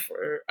that way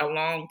for a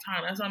long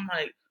time. That's why I'm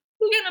like,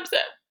 who getting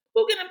upset?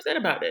 Who getting upset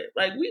about it?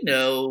 Like, we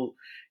know,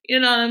 you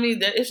know what I mean?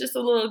 That it's just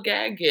a little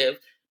gag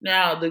gift.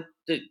 Now the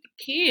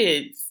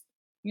kids,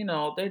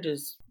 they're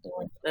just.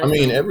 It's I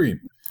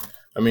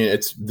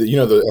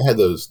had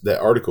that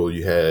article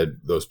you had.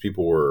 Those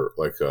people were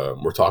like,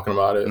 we're talking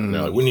about it. And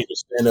they're like, we need to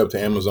stand up to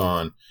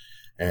Amazon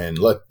and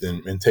let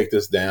them and take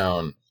this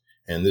down.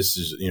 And this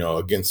is,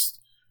 against,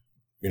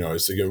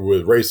 it's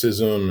with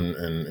racism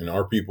and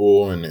our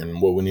people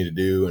and what we need to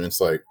do. And it's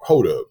like,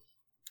 hold up,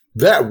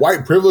 that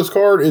white privilege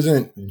card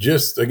isn't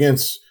just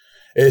against.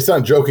 It's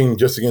not joking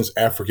just against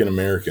African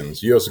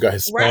Americans. You also got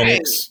Hispanics.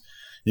 Right.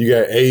 You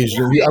got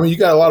Asian. Right. You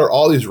got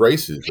all these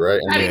races,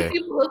 right? And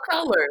people of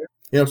color.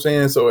 You know what I'm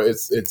saying? So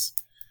it's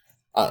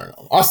I don't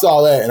know. I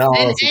saw that and I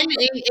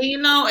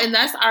don't know. And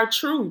that's our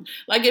truth.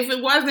 Like, if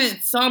it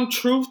wasn't some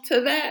truth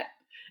to that,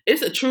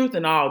 it's a truth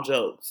in all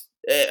jokes.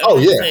 Oh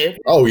yeah.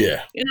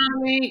 You know what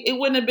I mean? It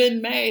wouldn't have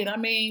been made. I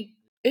mean,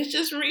 it's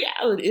just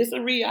reality. It's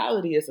a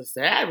reality. It's a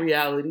sad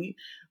reality.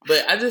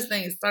 But I just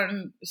think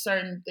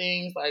certain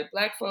things, like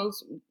Black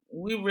folks,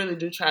 we really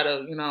do try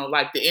to,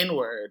 like the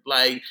N-word.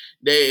 Like,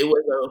 it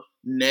was a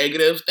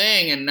negative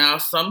thing. And now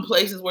some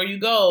places where you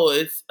go,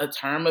 it's a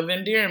term of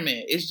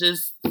endearment. It's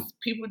just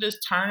people just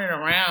turning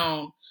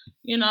around,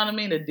 you know what I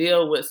mean, to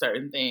deal with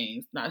certain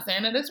things. Not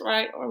saying that it's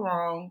right or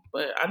wrong,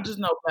 but I just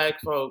know Black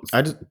folks.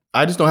 I just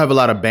don't have a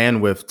lot of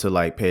bandwidth to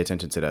like pay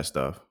attention to that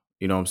stuff.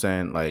 You know what I'm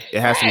saying? Like, it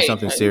has to be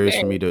something serious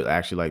for me to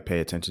actually like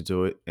pay attention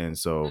to it. And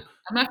so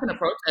I'm not going to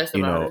protest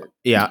about it.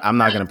 Yeah, I'm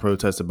not going to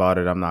protest about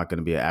it. I'm not going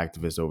to be an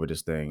activist over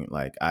this thing.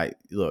 Like, I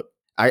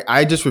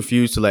just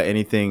refuse to let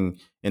anything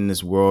in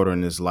this world or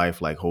in this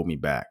life like hold me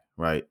back.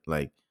 Right.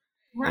 Like,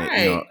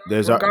 right.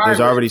 There's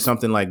already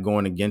something like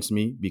going against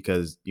me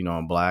because,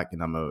 I'm Black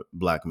and I'm a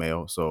Black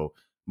male. So,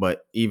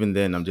 but even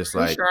then I'm just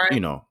like,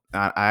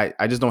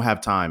 I just don't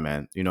have time,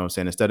 man. You know what I'm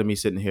saying? Instead of me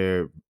sitting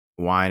here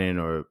whining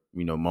or,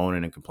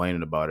 moaning and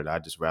complaining about it,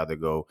 I'd just rather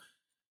go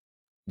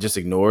just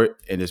ignore it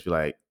and just be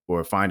like,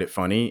 or find it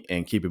funny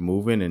and keep it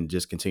moving and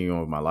just continue on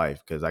with my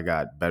life because I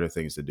got better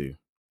things to do.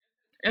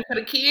 And for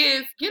the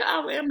kids, get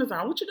out of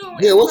Amazon. What you doing?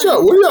 Yeah, what's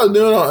up? What are y'all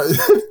doing?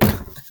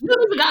 You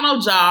don't even got no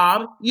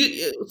job.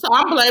 So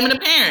I'm blaming the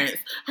parents.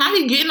 How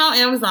he getting on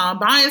Amazon,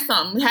 buying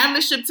something, having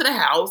it shipped to the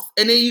house,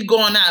 and then you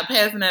going out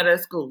passing that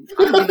at school?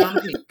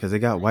 Because they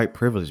got white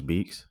privilege,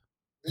 Beaks.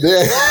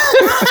 Yeah.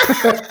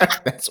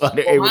 That's why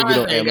they're able to get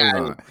on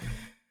Amazon.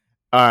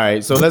 All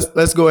right, so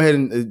let's go ahead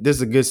and this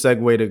is a good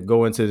segue to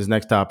go into this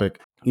next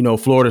topic.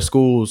 Florida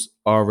schools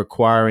are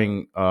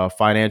requiring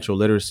financial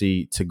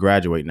literacy to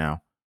graduate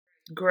now.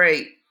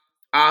 Great,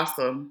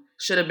 awesome.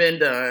 Should have been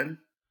done.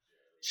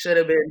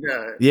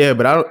 Yeah,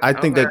 but I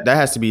think that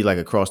has to be like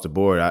across the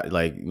board.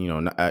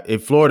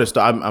 If Florida,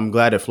 I'm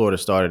glad that Florida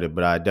started it,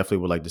 but I definitely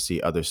would like to see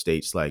other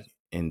states like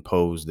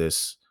impose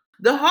this.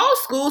 The whole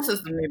school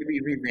system need to be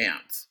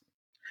revamped.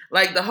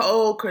 Like the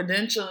whole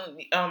credential.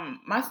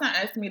 My son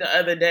asked me the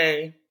other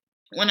day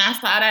when I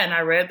saw that and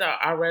I read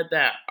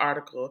that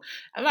article.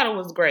 I thought it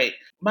was great.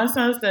 My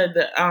son said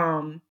that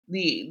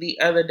the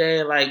other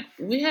day, like,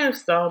 we have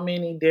so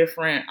many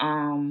different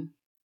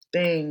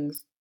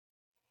things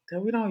that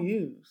we don't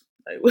use.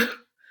 Like,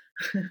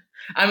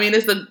 I mean,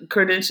 it's a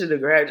credential to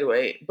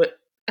graduate, but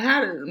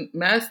how to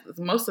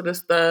most of the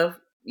stuff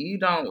you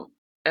don't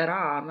at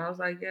all. And I was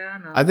like, yeah,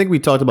 I I know. think we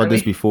talked about Let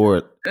this me.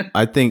 before.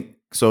 I think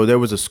so. There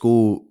was a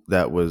school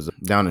that was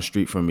down the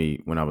street from me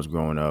when I was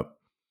growing up.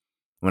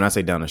 When I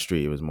say down the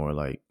street, it was more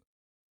like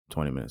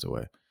 20 minutes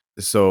away.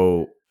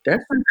 So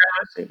That's some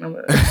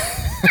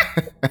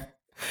shit.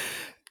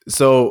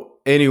 so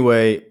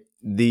anyway,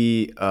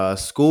 the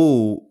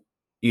school,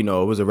 you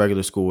know, it was a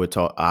regular school. It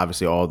taught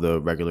obviously all the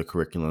regular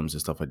curriculums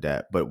and stuff like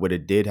that. But what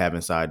it did have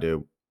inside there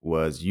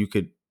was you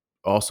could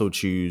also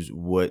choose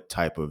what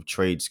type of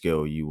trade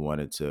skill you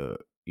wanted to,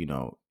 you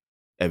know,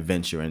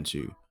 adventure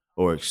into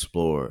or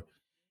explore.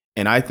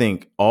 And I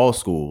think all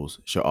schools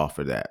should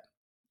offer that.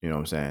 You know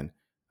what I'm saying?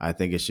 I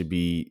think it should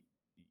be,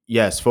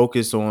 yes,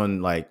 focus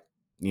on like,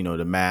 you know,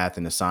 the math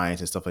and the science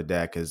and stuff like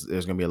that, because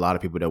there's going to be a lot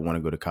of people that want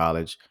to go to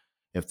college,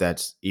 if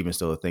that's even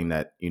still a thing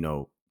that, you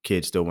know,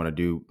 kids still want to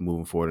do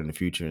moving forward in the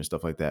future and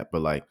stuff like that.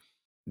 But like,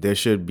 there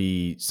should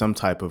be some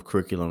type of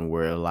curriculum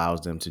where it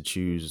allows them to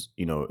choose,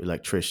 you know,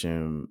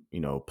 electrician, you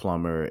know,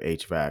 plumber,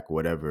 HVAC,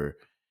 whatever,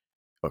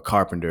 a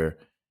carpenter,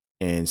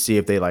 and see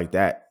if they like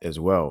that as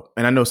well.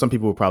 And I know some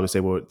people will probably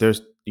say, well,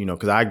 there's, you know,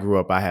 because I grew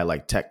up, I had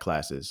like tech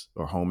classes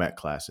or home ec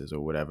classes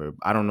or whatever.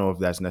 I don't know if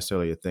that's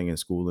necessarily a thing in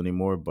school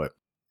anymore, but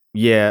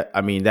yeah,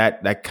 I mean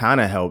that kind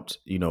of helped,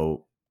 you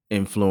know,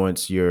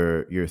 influence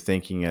your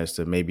thinking as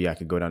to maybe I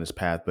could go down this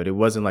path, but it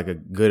wasn't like a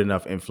good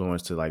enough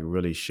influence to like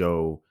really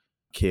show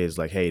kids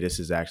like, hey, this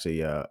is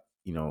actually a,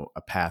 you know,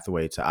 a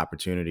pathway to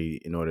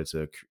opportunity in order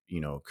to, you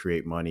know,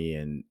 create money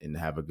and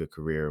have a good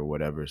career or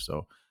whatever.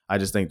 So I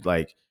just think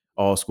like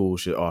all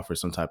schools should offer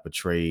some type of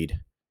trade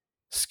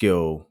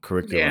skill Yeah,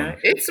 curriculum.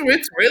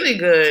 it's really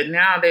good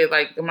nowadays.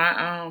 Like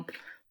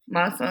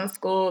my son's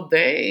school,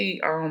 they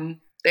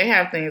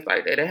have things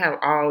like that. They have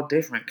all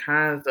different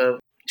kinds of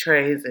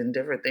trades and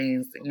different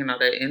things, you know,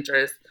 that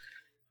interest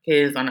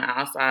kids on the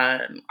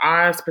outside.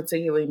 Ours,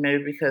 particularly,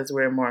 maybe because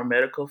we're in more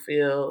medical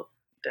field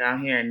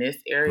down here in this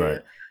Right.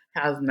 area,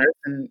 has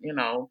nursing, you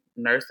know,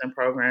 nursing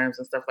programs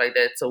and stuff like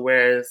that. So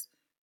whereas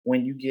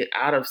when you get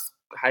out of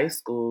high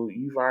school,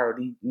 you've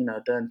already, you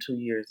know, done 2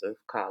 years of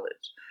college.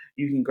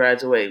 You can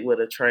graduate with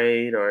a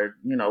trade or,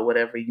 you know,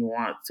 whatever you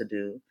want to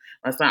do.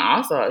 My son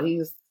also,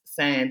 he's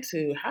saying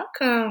too, how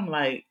come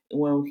like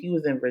when he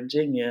was in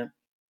Virginia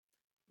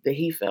that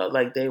he felt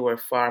like they were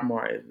far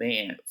more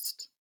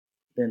advanced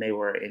than they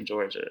were in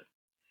Georgia.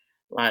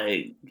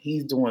 Like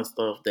he's doing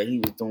stuff that he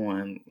was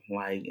doing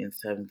like in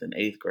seventh and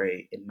eighth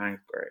grade and ninth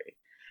grade.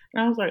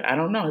 And I was like, I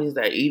don't know. He's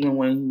like, even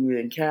when we were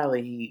in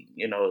Cali, he,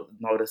 you know,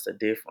 noticed a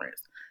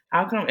difference.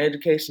 How come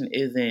education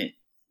isn't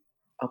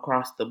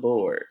across the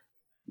board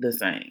the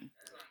same?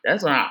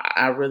 That's what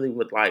I really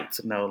would like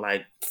to know.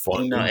 Like,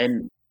 you know,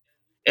 Funding.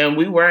 and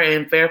we were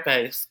in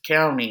Fairfax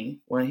County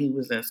when he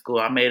was in school.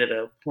 I made it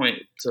a point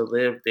to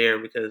live there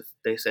because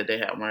they said they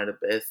had one of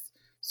the best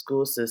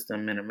school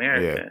system in Yeah.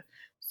 America.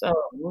 So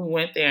we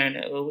went there and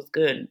it was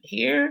good.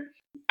 Here,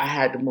 I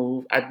had to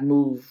move. I'd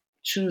move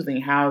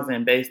choosing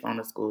housing based on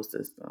the school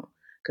system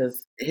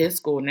because his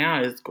school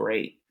now is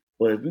great.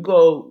 But if you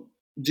go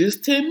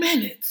just 10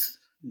 minutes,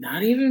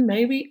 not even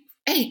maybe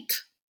eight,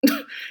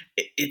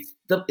 it's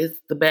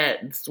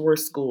the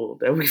worst school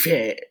that we've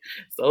had.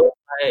 So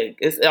like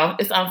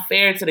it's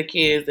unfair to the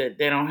kids that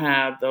they don't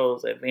have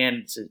those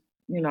advantages,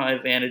 you know,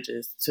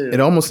 advantages It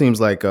too. almost seems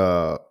like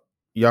y'all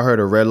heard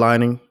of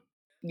redlining?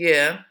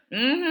 Yeah.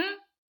 Mhm.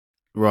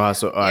 Raw.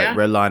 So all right, Yeah.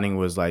 redlining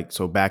was like,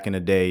 so back in the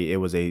day, it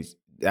was a,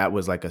 that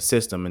was like a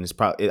system, and it's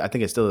probably, I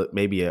think it's still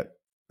maybe a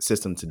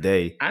system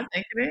today, I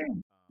think it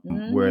is.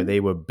 where Mhm. they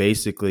were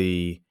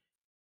basically,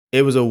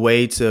 it was a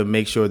way to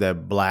make sure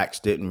that blacks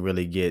didn't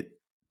really get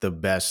the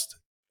best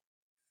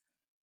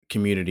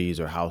communities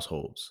or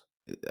households.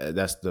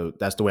 That's the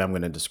way I'm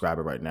going to describe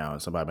it right now.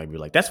 And somebody might be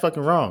like, "That's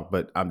fucking wrong,"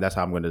 but that's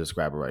how I'm going to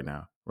describe it right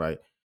now, right?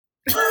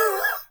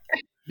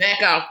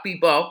 Back off,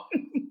 people.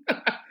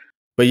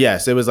 But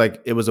yes, it was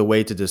like it was a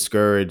way to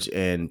discourage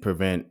and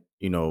prevent,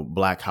 you know,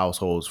 black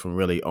households from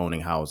really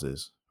owning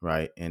houses,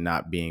 right, and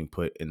not being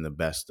put in the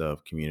best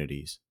of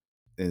communities.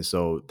 And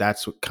so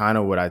that's kind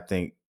of what I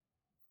think.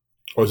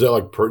 Or is that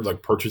like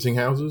like purchasing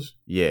houses?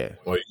 Yeah,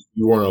 Like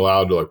you weren't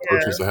allowed to like Yeah.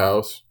 purchase a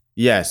house.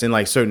 yes, in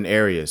like certain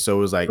areas. So it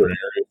was like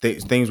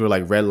Certain things were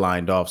like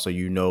redlined off, so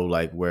you know,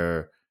 like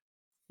where.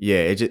 Yeah,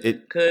 it just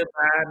it. Could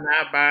buy,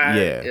 not buy,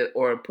 Yeah,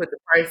 or put the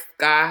price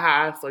sky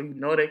high so you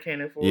know they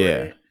can't afford yeah,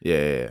 it.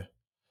 yeah, yeah.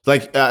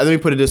 Like let me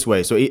put it this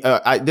way. So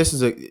this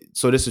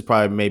is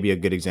probably maybe a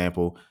good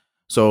example.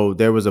 So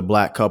there was a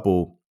black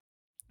couple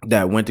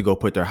that went to go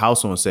put their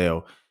house on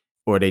sale,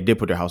 or they did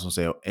put their house on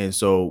sale. And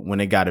so when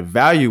it got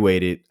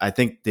evaluated, I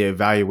think the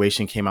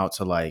evaluation came out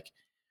to like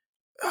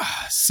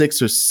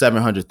six or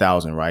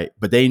 700,000, right?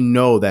 But they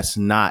know that's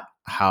not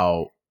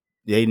how,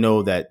 they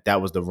know that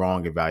that was the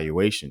wrong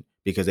evaluation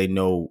because they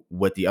know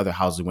what the other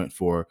houses went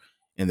for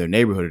in their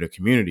neighborhood or their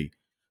community.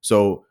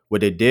 So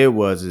what they did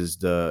was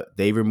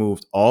they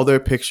removed all their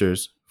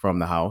pictures from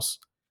the house.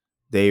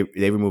 They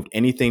removed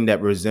anything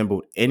that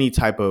resembled any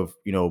type of,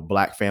 you know,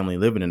 black family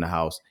living in the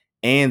house,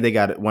 and they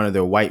got one of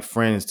their white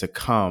friends to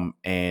come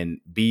and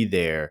be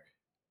there,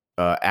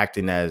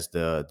 acting as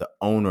the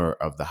owner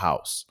of the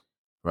house,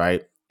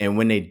 right? And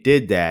when they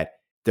did that,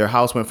 their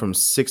house went from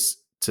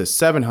 600,000 to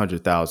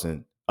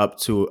 700,000 up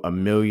to 1.2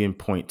 million.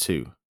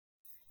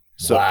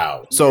 So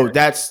Wow. so Yeah, I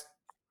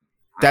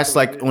that's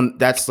like believe it.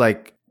 that's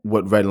like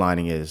what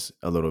redlining is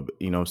a little bit.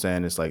 You know what I'm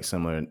saying? It's like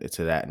similar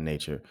to that in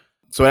nature.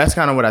 So that's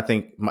kind of what I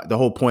think. The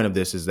whole point of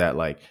this is that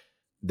like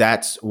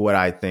that's what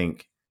I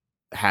think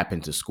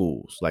happened to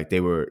schools. Like it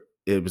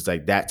was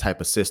like that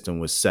type of system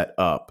was set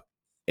up,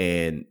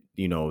 and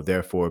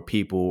therefore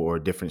people or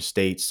different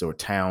states or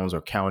towns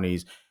or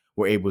counties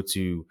were able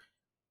to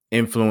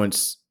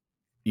influence,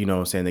 what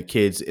I'm saying, the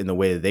kids in the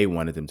way that they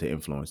wanted them to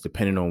influence,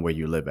 depending on where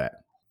you live at.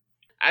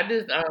 I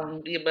just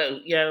yeah,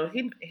 but yeah,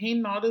 he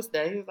noticed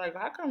that he was like,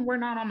 how come we're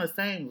not on the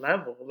same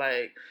level?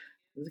 Like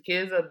the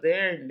kids up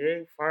there and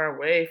they're far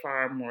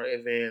more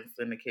advanced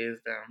than the kids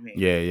down here.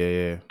 Yeah,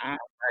 yeah, yeah. I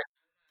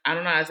I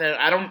don't know. I said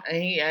I don't,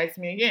 and he asked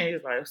me again. He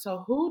was like,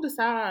 so who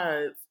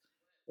decides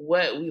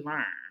what we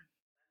learn?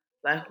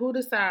 Like who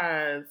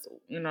decides?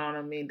 You know what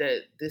I mean?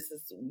 That this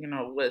is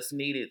what's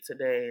needed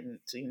today, and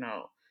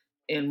to,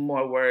 in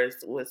more words,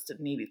 what's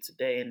needed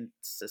today in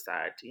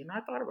society. And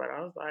I thought about it.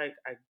 I was like,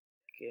 I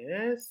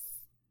guess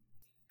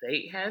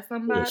state has The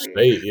somebody. state,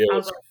 I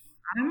was yes. like,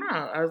 I don't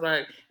know. I was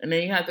like, and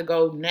then you have to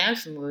go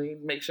nationally,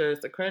 make sure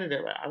it's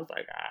accredited. Right. I was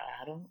like,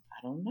 I don't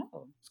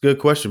know. It's a good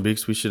question,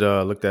 Beaks. We should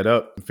look that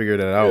up and figure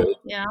that Yeah. out.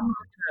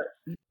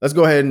 Yeah, Let's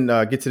go ahead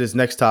and get to this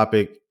next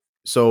topic.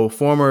 So,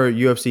 former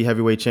UFC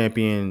heavyweight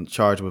champion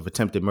charged with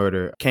attempted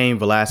murder, Cain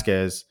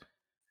Velasquez,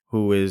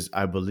 who is,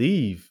 I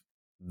believe,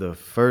 the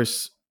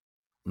first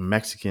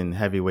Mexican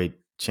heavyweight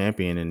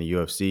champion in the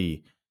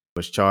UFC,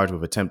 was charged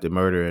with attempted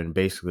murder. And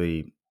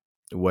basically,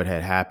 what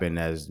had happened,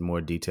 as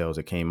more details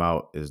that came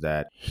out, is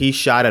that he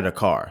shot at a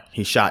car.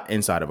 He shot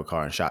inside of a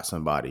car and shot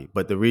somebody.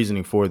 But the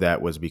reasoning for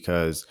that was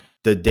because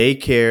the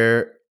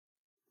daycare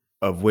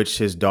of which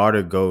his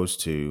daughter goes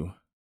to,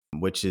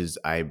 which is,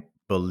 I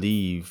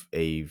believe,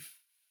 a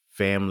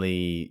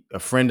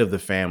friend of the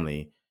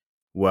family.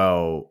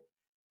 Well,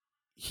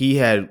 he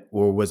had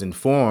or was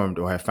informed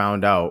or had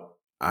found out,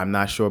 I'm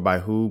not sure by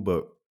who,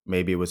 but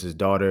maybe it was his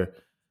daughter,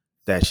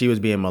 that she was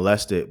being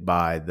molested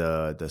by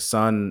the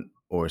son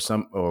or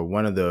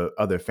one of the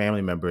other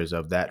family members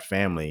of that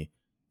family,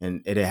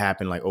 and it had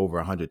happened like over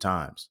 100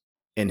 times.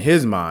 In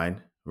his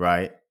mind,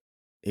 right?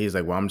 He's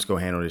like, well, I'm just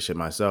gonna handle this shit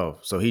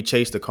myself. So he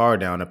chased the car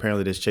down.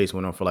 Apparently, this chase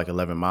went on for like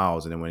 11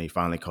 miles, and then when he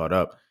finally caught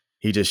up,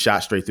 he just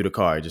shot straight through the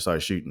car. He just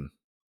started shooting.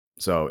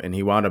 So, and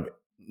he wound up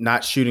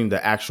not shooting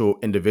the actual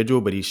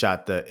individual, but he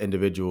shot the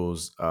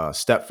individual's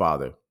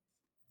stepfather.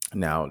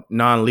 Now,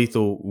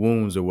 non-lethal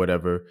wounds or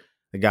whatever,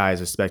 the guy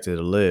is expected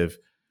to live.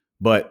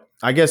 But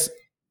I guess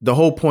the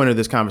whole point of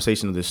this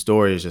conversation, of this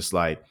story, is just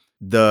like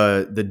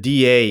the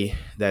DA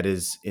that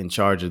is in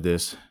charge of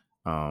this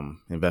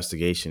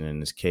investigation in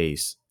this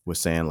case was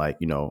saying, like,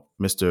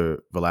 Mr.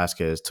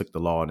 Velasquez took the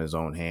law in his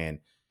own hand.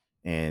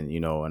 And,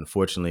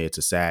 unfortunately, it's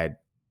a sad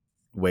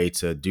way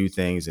to do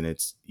things. And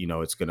it's,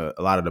 a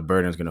lot of the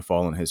burden is going to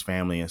fall on his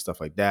family and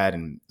stuff like that,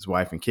 and his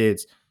wife and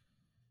kids.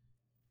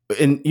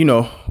 And,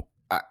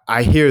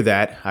 I hear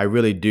that. I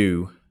really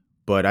do.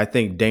 But I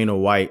think Dana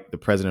White, the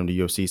president of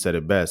the UFC, said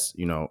it best.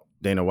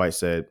 Dana White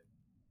said,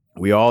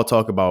 we all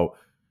talk about,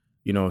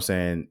 what I'm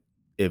saying,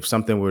 if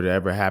something were to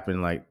ever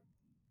happen, like,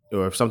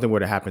 or if something were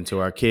to happen to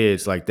our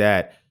kids like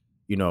that,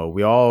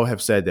 we all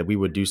have said that we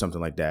would do something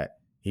like that.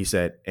 He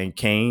said, and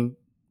Cain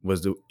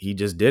he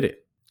just did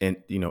it. And,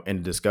 in the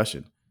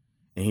discussion.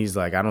 And he's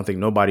like, I don't think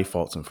nobody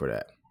faults him for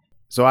that.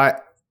 So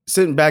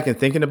sitting back and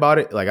thinking about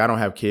it, like, I don't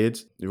have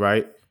kids,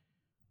 right?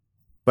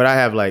 But I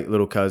have like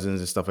little cousins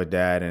and stuff like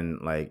that.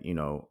 And like,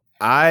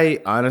 I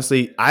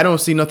honestly, I don't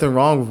see nothing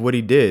wrong with what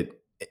he did.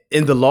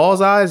 In the law's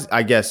eyes,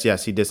 I guess,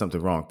 yes, he did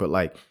something wrong. But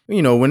like,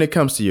 when it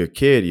comes to your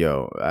kid,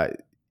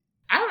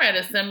 I read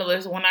a similar.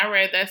 When I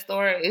read that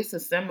story, it's a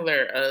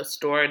similar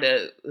story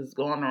that is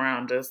going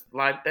around just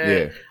like that.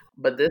 yeah,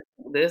 But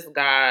this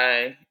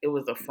guy, it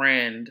was a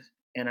friend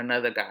and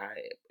another guy,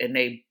 and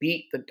they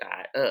beat the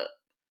guy up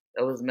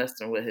that was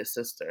messing with his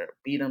sister.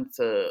 Beat him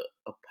to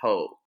a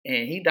pulp,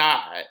 and he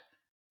died.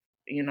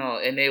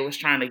 And they was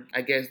trying to,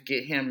 I guess,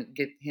 get him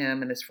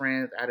and his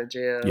friends out of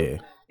jail. yeah,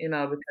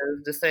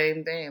 Because the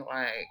same thing,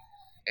 like,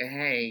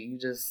 hey,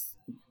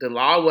 the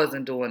law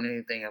wasn't doing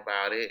anything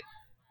about it.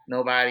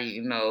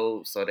 Nobody,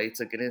 so they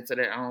took it into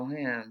their own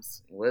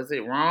hands. Was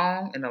it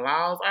wrong in the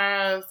law's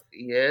eyes?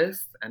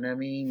 Yes. And I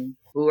mean,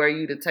 who are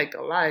you to take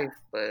a life?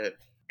 But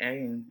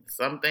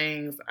some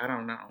things, I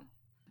don't know.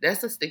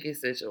 That's a sticky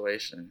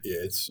situation.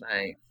 Yeah, it's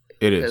Like,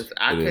 it because is.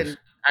 It is.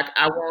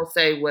 I won't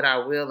say what I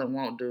will and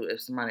won't do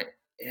if somebody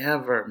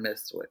ever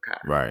messes with Kai.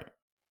 Right.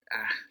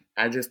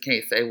 I just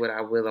can't say what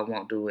I will or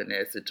won't do in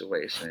that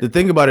situation. The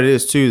thing about it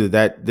is too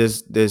that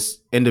this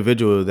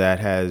individual that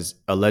has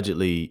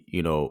allegedly,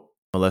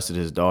 molested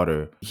his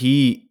daughter,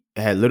 he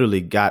had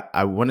literally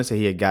I want to say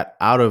he had got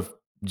out of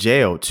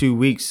jail 2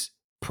 weeks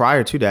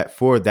prior to that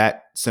for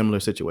that similar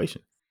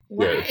situation.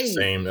 Yeah, Right.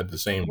 at the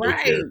same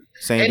Right. daycare.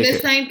 Same And the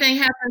daycare. same thing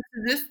happened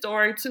to this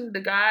story too.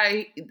 The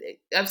guy,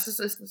 it's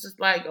just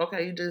like,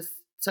 okay, you just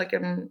took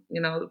him,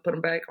 put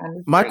him back on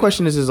the My street.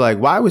 question is like,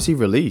 why was he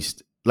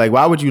released? Like,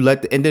 why would you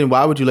and then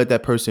why would you let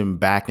that person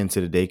back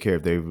into the daycare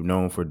if they're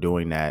known for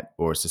doing that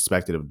or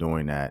suspected of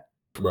doing that?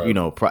 Right. You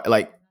know,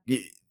 like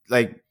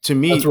to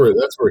me,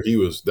 That's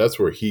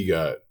where he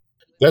got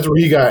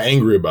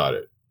angry about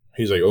it.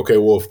 He's like, okay,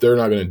 well, if they're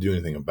not going to do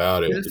anything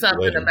about it, Do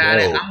something about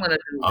it.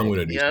 I'm going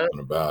to do it. Something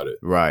about it.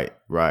 Right.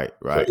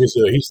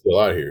 So he's still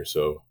out here.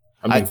 So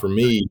I mean, for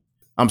me,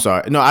 I'm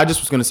sorry. No, I just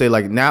was gonna say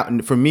like now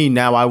for me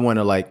now I want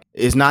to like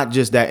it's not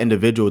just that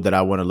individual that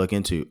I want to look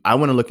into. I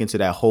want to look into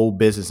that whole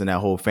business and that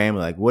whole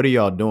family. Like, what are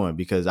y'all doing?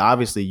 Because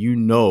obviously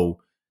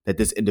that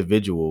this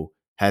individual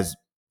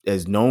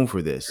is known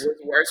for this.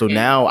 So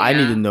now I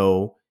need to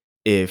know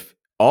if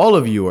all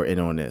of you are in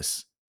on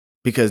this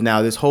because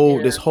now this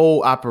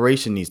whole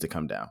operation needs to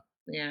come down.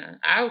 Yeah,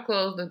 I would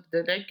close the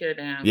daycare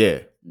down. Yeah,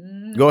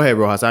 go ahead,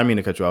 Rojas. I didn't mean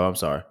to cut you off. I'm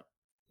sorry.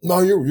 No,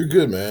 you're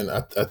good, man.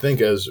 I think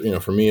as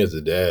for me as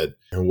a dad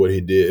and what he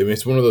did, I mean,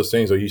 it's one of those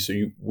things like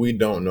we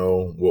don't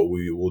know what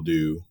we will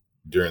do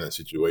during that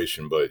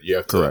situation, but you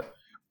have to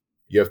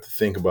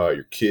think about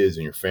your kids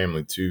and your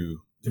family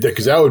too,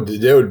 because I would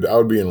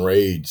be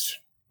enraged,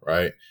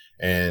 right?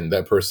 And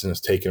that person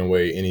has taken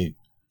away any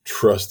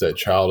trust that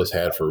child has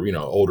had for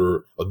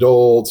older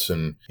adults,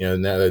 and now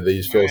that they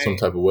just feel some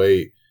type of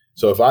way.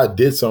 So if I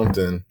did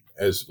something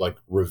as like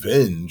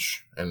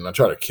revenge and I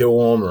try to kill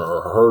them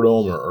or hurt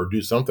them or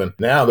do something,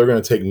 now they're going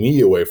to take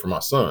me away from my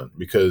son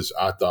because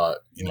I thought,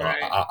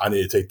 I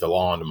need to take the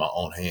law into my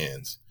own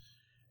hands,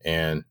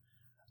 and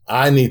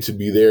I need to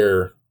be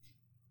there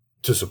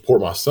to support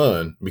my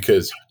son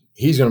because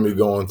he's going to be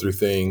going through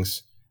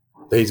things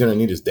that he's going to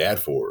need his dad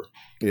for,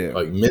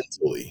 like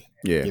mentally.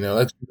 Yeah.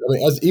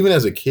 Even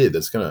as a kid,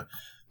 that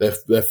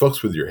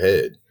fucks with your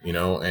head,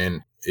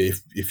 and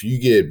if you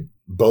get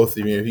both,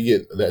 if you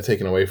get that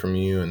taken away from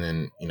you and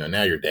then,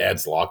 now your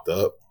dad's locked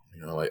up,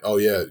 like, oh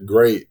yeah,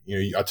 great.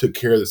 I took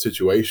care of the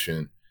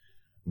situation,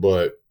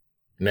 but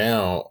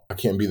now I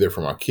can't be there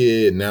for my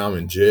kid. Now I'm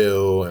in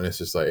jail. And it's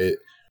just like,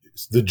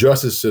 the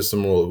justice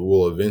system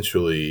will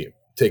eventually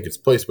take its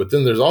place. But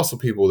then there's also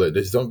people that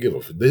just don't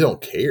they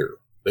don't care.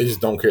 They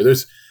just don't care.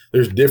 There's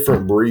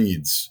different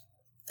breeds,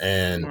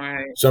 and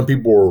some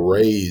people were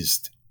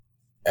raised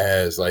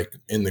as like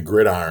in the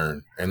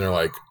gridiron and they're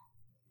like,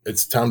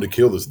 it's time to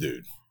kill this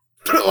dude.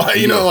 And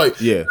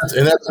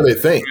that's how they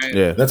think.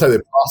 Yeah. That's how they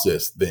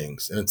process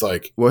things. And it's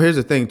like, well, here's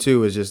the thing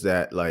too, is just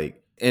that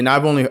like, and I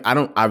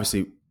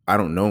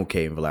don't know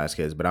Cain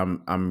Velasquez, but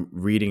I'm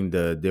reading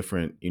the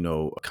different,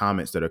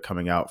 comments that are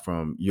coming out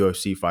from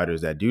UFC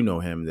fighters that do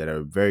know him, that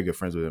are very good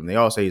friends with him. They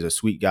all say he's a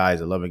sweet guy,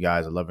 he's a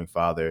loving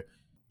father.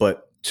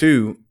 But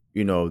two,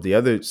 the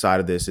other side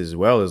of this as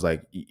well is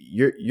like,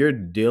 you're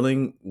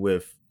dealing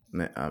with,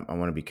 I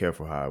want to be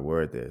careful how I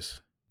word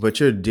this, but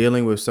you're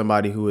dealing with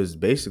somebody who is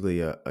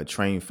basically a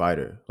trained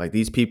fighter. Like,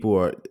 these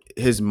people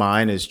his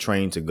mind is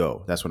trained to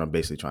go. That's what I'm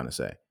basically trying to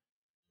say.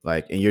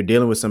 Like, and you're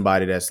dealing with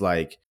somebody that's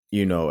like,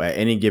 at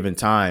any given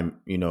time,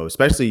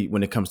 especially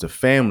when it comes to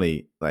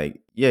family, like,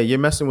 yeah, you're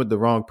messing with the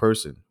wrong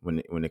person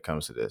when it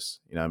comes to this.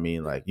 You know what I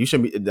mean? Like, you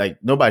shouldn't be, like,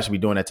 nobody should be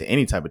doing that to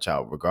any type of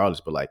child,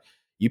 regardless. But like,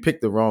 you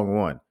picked the wrong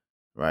one,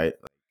 right?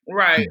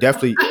 Right. You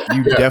definitely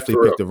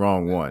picked the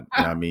wrong one.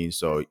 You know what I mean?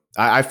 So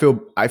I feel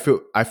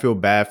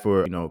bad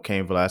for,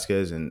 Cain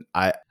Velasquez, and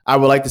I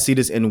would like to see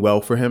this end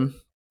well for him.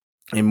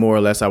 And more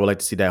or less, I would like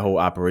to see that whole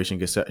operation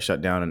get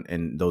shut down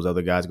and those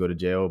other guys go to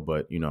jail.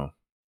 But,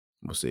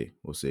 we'll see.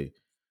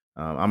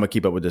 I'm gonna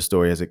keep up with this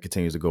story as it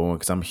continues to go on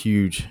because I'm a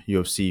huge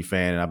UFC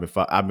fan, and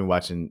I've been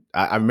watching.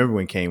 I remember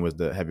when Cain was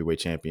the heavyweight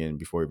champion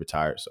before he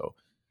retired. So,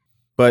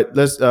 but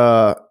let's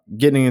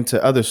getting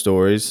into other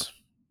stories.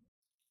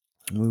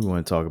 What do we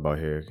want to talk about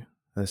here?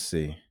 Let's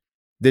see.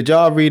 Did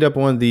y'all read up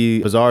on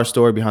the bizarre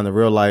story behind the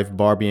real life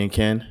Barbie and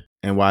Ken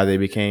and why they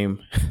became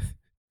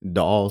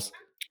dolls?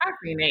 I've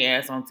seen their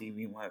ass on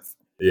TV once.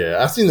 Yeah,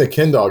 I've seen the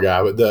Ken doll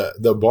guy, but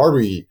the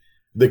Barbie,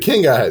 the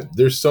Ken guy,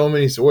 there's so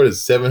many. So what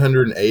is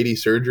 780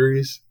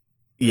 surgeries?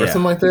 Yeah. Or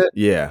something like that?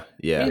 Yeah.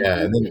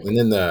 And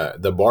then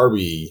the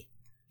Barbie,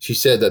 she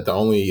said that the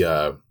only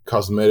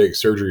cosmetic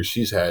surgery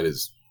she's had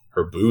is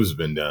her boobs have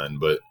been done,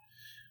 but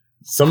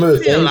some of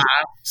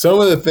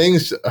the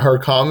things her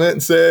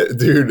comment said,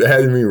 dude,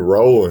 had me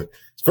rolling.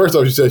 First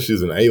off, she said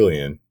she's an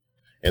alien,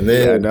 and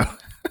then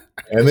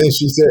and then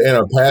she said in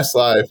a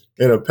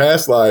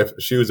past life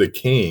she was a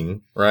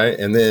king, right?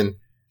 And then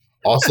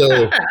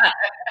also,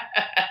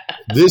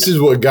 this is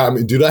what got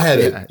me, dude. I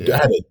had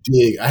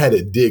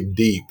to dig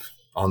deep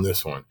on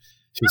this one.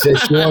 She said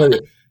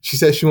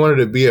she wanted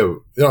to be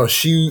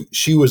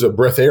she was a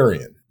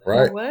breatharian,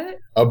 right? What?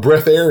 A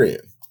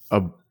breatharian.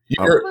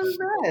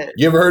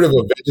 You ever heard of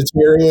a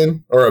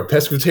vegetarian or a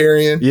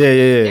pescatarian?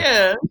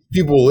 Yeah.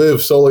 People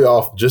live solely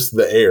off just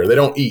the air. They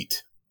don't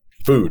eat.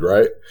 food,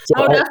 right? So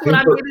Oh, that's what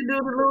I need to do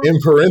to lose.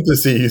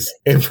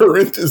 in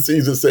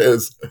parentheses, it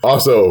says,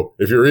 also,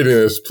 if you're reading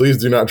this, please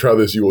do not try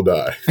this, you will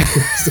die.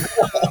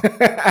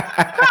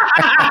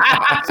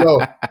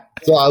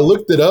 So I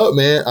looked it up,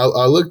 man.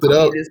 I looked it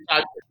up.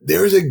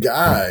 There's a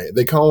guy,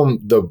 they call him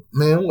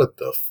what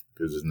the f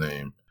is his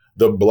name?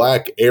 The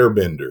Black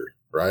Airbender,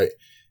 right?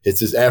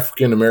 It's this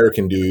African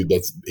American dude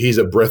he's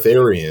a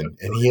breatharian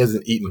and he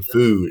hasn't eaten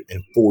food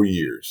in 4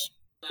 years.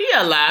 He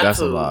alive. That's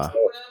a lie.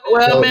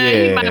 Well,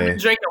 man, he might be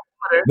drinking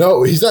water.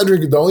 No, he's not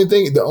drinking. The only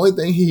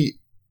thing he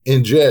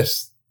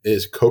ingests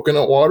is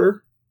coconut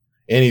water,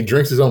 and he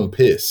drinks his own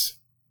piss.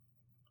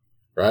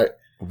 Right?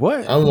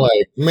 What? I'm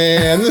like,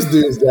 man, this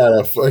dude's got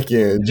a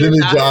fucking Jimmy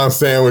John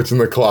sandwich in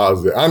the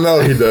closet. I know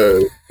he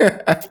does.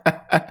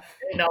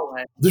 No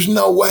way. There's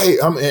no way.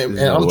 I'm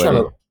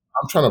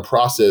trying to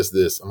process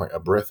this. I'm like, a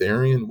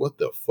breatharian? What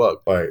the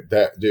fuck? Like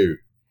that, dude.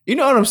 You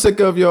know what I'm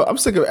sick of, yo? I'm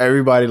sick of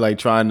everybody like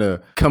trying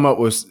to come up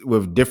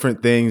with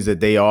different things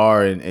that they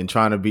are and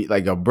trying to be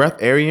like a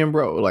breatharian,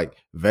 bro. Like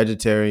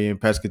vegetarian,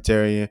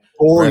 pescatarian.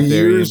 4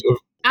 years of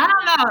I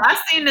don't know.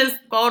 I seen this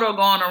photo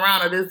going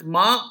around of this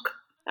monk.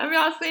 Have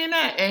y'all seen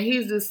that? And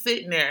he's just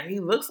sitting there.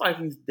 He looks like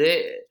he's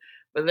dead.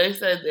 But they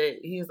said that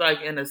he's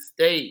like in a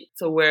state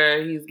to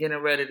where he's getting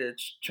ready to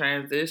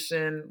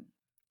transition.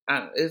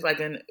 It's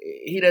like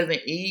he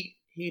doesn't eat.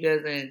 He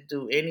doesn't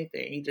do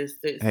anything. He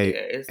just sits there.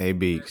 It's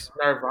Beaks.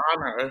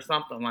 Nirvana or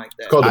something like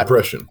that. It's called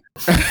depression.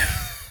 He's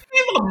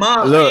a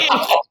monk.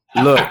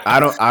 Look,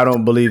 I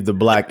don't believe the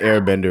Black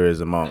Airbender is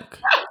a monk.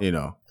 You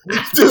know.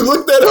 Dude,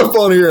 look that up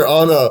on here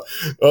on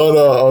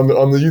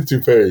the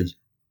YouTube page.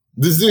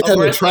 This dude has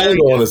a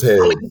triangle on his head.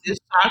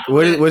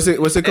 What's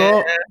it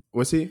called?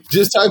 What's he?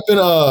 Just type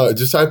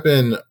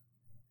in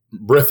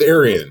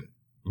breatharian,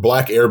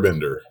 Black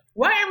Airbender.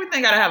 Why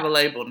everything gotta have a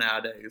label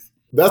nowadays?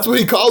 That's what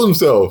he calls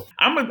himself.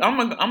 I'm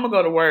gonna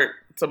go to work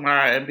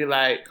tomorrow and be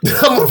like,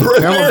 I'm a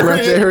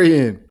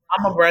breatharian.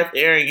 I'm a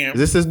breatharian.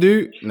 Is this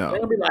dude? No.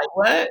 They'll be like,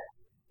 what?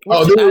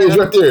 Oh, dude, he's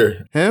right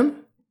there.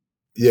 Him?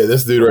 Yeah,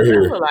 this dude right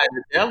here. Like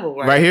the devil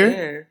right here.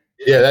 There.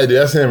 Yeah,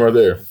 that's him right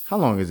there. How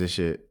long is this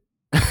shit?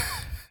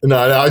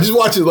 No, just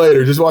watch it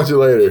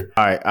later.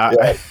 All right,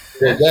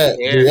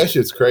 that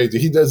shit's crazy.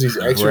 He does these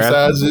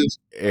exercises.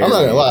 I'm not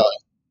gonna lie.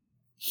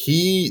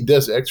 He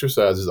does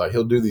exercises like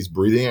he'll do these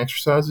breathing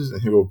exercises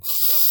and he'll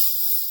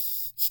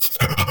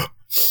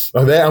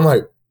like that. I'm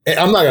like,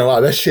 I'm not gonna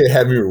lie, that shit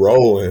had me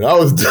rolling. I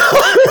was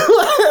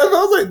I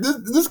was like,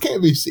 this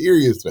can't be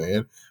serious,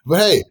 man.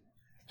 But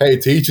hey,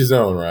 to each his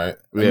own, right?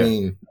 Yeah. I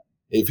mean,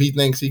 if he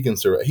thinks he can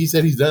survive, he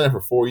said he's done it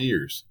for 4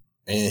 years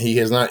and he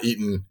has not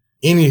eaten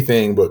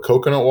anything but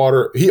coconut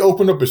water. He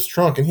opened up his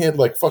trunk and he had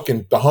like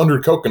fucking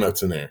 100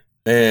 coconuts in there.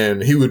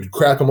 And he would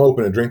crack them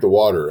open and drink the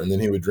water, and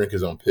then he would drink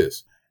his own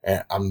piss.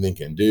 And I'm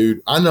thinking,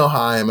 dude, I know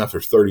how I am after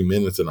 30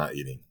 minutes of not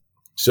eating.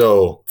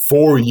 So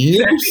 4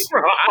 years?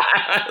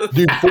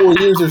 Dude, 4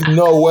 years, there's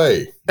no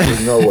way.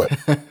 There's no way.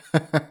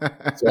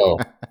 So,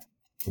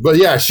 but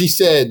yeah, she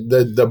said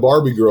the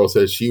Barbie girl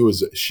said she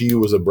was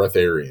a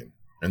breatharian,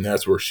 and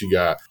that's where she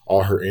got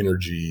all her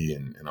energy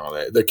and all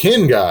that. The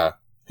Ken guy,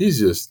 he's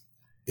just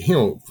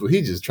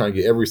trying to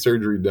get every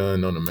surgery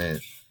done on the man.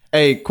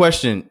 Hey,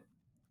 question.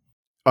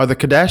 Are the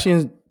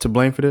Kardashians to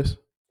blame for this?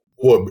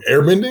 What,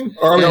 airbending?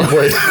 Or I mean,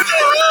 wait.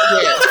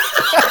 Yes,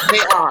 they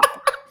are.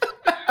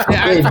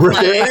 Hey,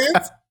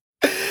 breatharians?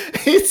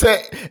 He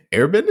said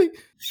airbending?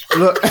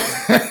 Look,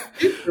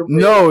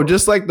 no,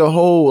 just like the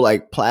whole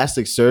like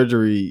plastic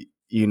surgery,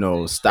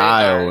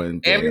 style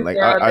and thing. Like,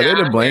 are they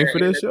to blame for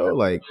this show?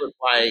 Like,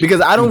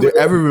 because I don't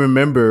ever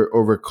remember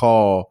or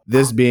recall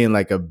this being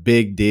like a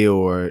big deal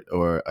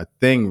or a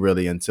thing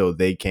really until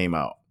they came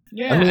out.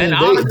 Yeah, I mean,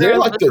 they're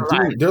like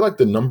they're like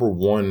the number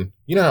one.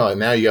 You know how like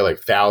now you got like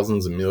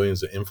thousands and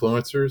millions of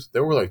influencers. They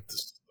were like the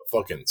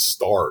fucking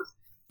start.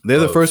 They're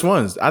the first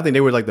ones. I think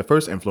they were like the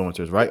first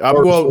influencers, right?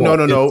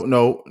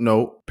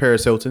 No.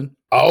 Paris Hilton.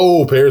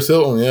 Oh, Paris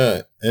Hilton,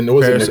 yeah. And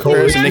was it Nicole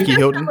Paris Richie? and Nikki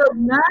Hilton?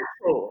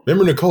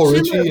 Remember Nicole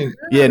Richie?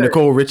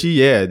 Nicole Richie.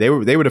 Yeah, they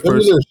were the first.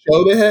 Remember their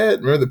show they had?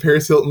 Remember the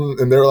Paris Hilton?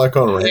 And they were like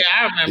on. Yeah,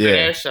 I remember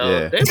that show.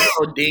 Yeah. They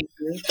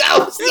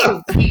were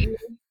so dinky.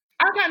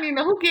 I can't even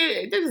know who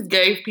they just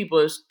gave people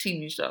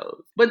TV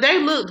shows, but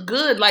they looked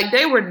good. Like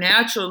they were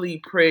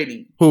naturally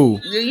pretty. Who?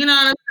 You know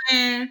what I'm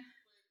saying?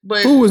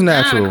 But who was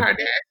natural?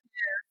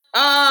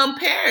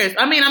 Paris.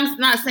 I mean, I'm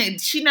not saying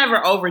she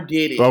never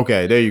overdid it.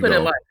 Okay, there you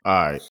go. All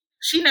right.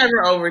 She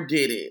never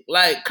overdid it.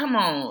 Like, come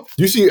on.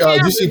 You see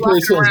Paris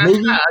Hilton's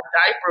movie? A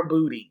diaper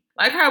booty.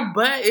 Like her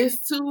butt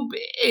is too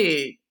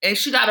big, and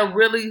she got a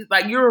really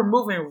like you're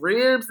removing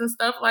ribs and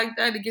stuff like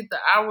that to get the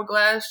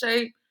hourglass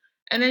shape.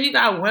 And then you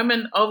got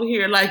women over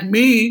here like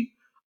me.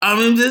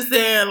 I'm just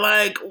saying,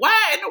 like,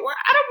 why in the world?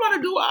 I don't want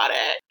to do all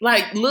that.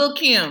 Like Lil'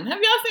 Kim. Have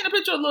y'all seen a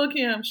picture of Lil'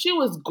 Kim? She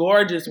was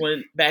gorgeous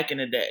back in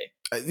the day.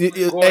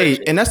 Hey,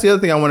 and that's the other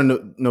thing I want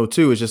to know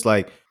too. Is just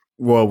like,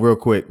 well, real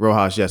quick,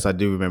 Rojas. Yes, I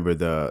do remember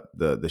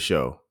the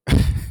show.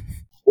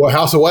 What,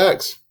 House of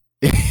Wax?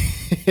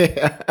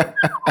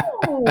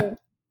 Oh.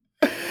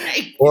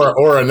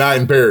 or A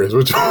Night in Paris.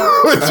 Which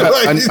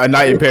a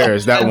Night in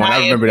Paris. That one. I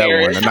remember that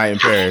one. A Night in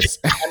Paris.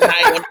 A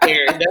Night in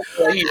Paris. That's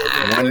what he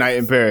was. One Night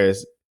in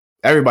Paris.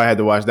 Everybody had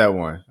to watch that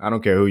one. I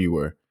don't care who you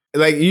were.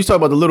 Like you talk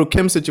about the Little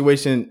Kim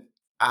situation.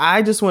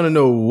 I just want to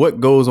know what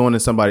goes on in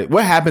somebody.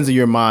 What happens in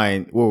your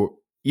mind? Well,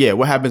 yeah,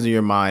 what happens in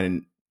your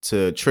mind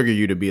to trigger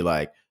you to be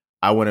like,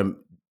 I want to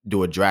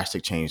do a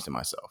drastic change to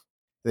myself.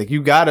 Like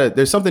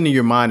there's something in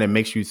your mind that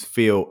makes you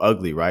feel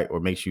ugly, right? Or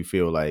makes you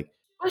feel like.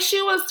 But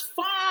she was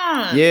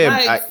fine.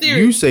 Yeah,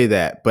 you say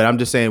that, but I'm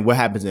just saying what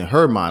happens in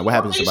her mind. What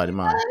happens in somebody's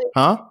mind?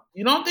 Huh?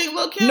 You don't think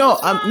Lil' Kim was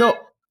fine?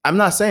 I'm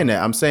not saying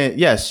that. I'm saying,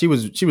 yes, she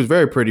was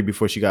very pretty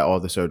before she got all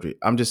the surgery.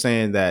 I'm just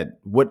saying that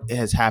what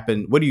has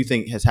happened, what do you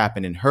think has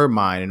happened in her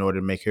mind in order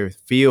to make her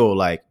feel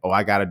like, oh,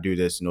 I got to do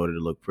this in order to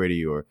look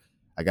pretty, or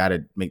I got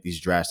to make these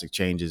drastic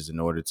changes in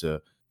order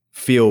to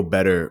feel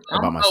better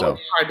about myself.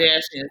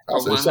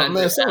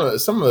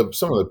 Some of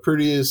the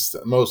prettiest,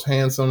 most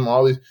handsome,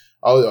 all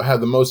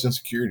have the most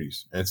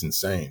insecurities, and it's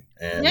insane.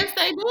 And yes,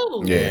 they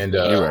do. Yeah, and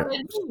you're right.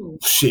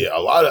 Shit, a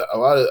lot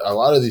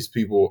of these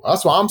people.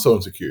 That's why I'm so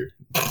insecure.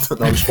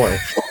 No, I'm just playing.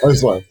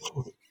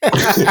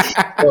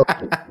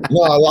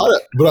 No,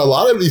 a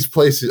lot of these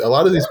places, a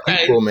lot of these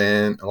people,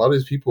 man, a lot of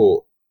these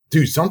people,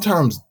 dude.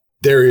 Sometimes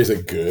there is a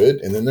good,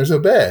 and then there's a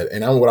bad.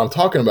 And what I'm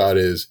talking about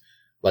is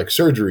like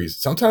surgeries.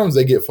 Sometimes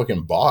they get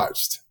fucking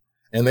botched,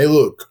 and they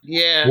look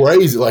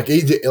crazy. Like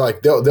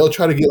they'll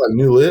try to get like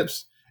new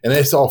lips, and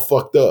it's all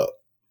fucked up.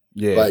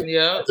 Yeah, like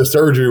the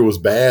surgery was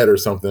bad or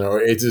something,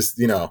 or it just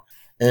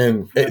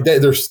and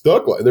they're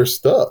stuck.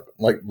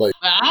 Like.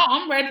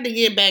 I'm ready to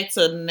get back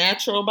to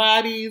natural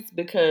bodies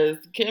because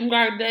Kim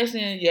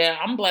Kardashian. Yeah,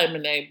 I'm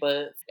blaming they,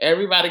 but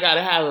everybody got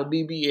to have a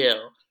BBL.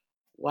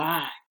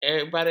 Why?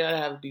 Everybody got to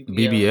have a BBL.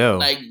 BBL.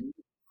 Like.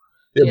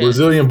 Yeah,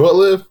 Brazilian butt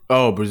lift?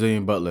 Oh,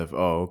 Brazilian butt lift.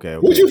 Oh, okay.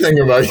 What you think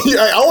about it?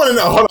 I want to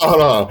know.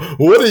 Hold on.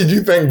 What did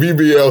you think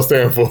BBL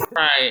stand for?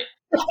 Right.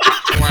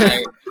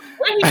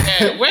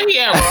 Where he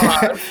at,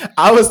 Rob?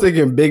 I was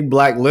thinking big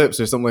black lips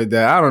or something like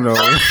that. I don't know.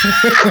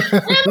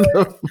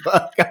 The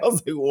fuck? I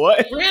was like,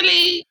 what?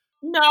 Really?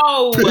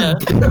 No.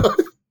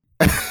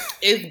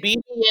 It's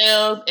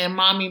BBLs and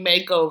mommy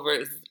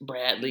makeovers,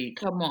 Bradley.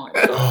 Come on.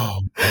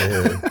 Oh,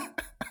 man.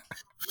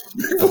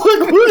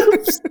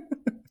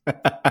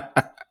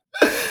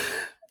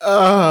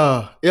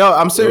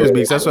 I'm serious,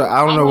 Beaks. That's what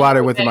I don't know why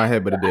that went through my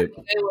head, but it did.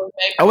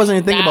 I wasn't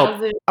even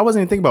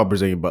thinking about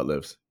Brazilian butt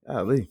lifts.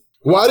 Golly.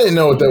 Well, I didn't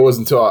know what that was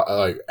until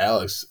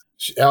Alex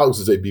would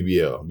say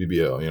BBL,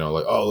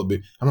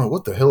 I'm like,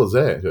 what the hell is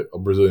that? A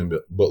Brazilian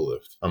butt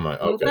lift. I'm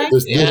like, okay,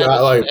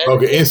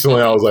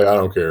 instantly I was like, I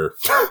don't care.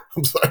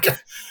 I'm like,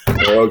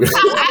 okay.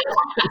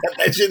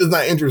 That shit does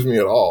not interest me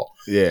at all.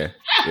 Yeah.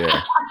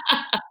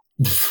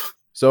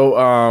 So,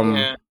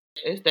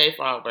 it's their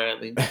fault,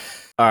 Bradley.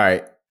 All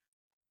right.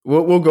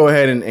 We'll go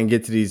ahead and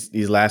get to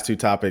these last two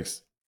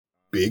topics.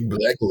 Big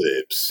black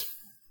lips.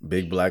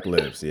 Big black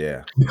lips,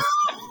 yeah.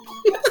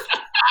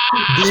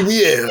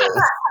 BBL.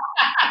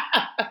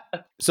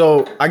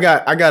 So I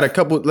got a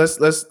couple.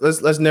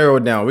 Let's narrow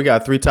it down. We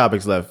got 3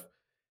 topics left.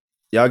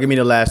 Y'all give me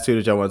the last 2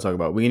 that y'all want to talk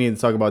about. We need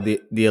to talk about the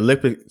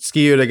Olympic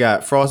skier that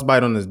got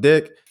frostbite on his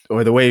dick,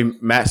 or the way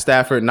Matt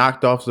Stafford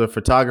knocked off the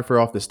photographer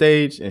off the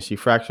stage and she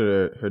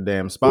fractured her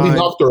damn spine. He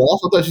knocked her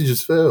off? I thought she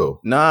just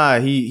fell. Nah,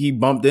 he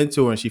bumped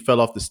into her and she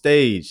fell off the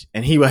stage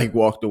and he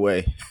walked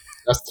away.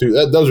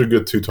 Those are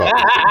good 2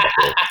 topics.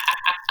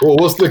 Well,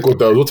 we'll stick with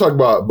those. We'll talk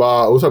about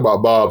Bob. We'll talk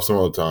about Bob some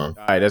other time.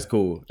 All right, that's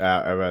cool.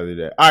 I'd rather do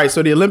that. All right,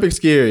 so the Olympic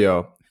skier,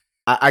 yo.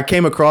 I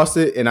came across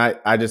it and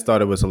I just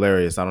thought it was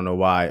hilarious. I don't know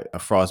why a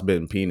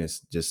frostbitten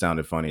penis just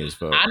sounded funny as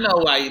fuck. I know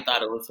why you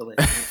thought it was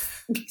hilarious.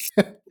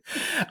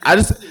 I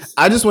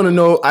just want to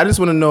know. I just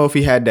want to know if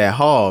he had that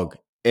hog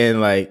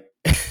and like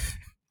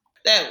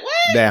that what?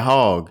 That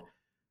hog,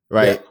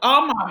 right? Yeah.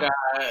 Oh my god,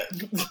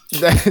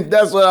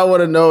 that's what I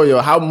want to know,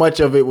 yo. How much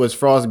of it was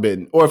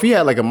frostbitten, or if he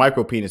had like a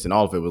micro penis and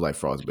all of it was like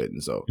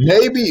frostbitten? So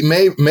maybe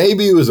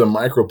it was a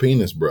micro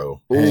penis,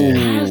 bro.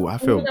 Ooh, I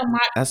feel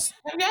that's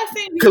have y'all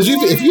seen? Because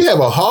if you have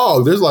a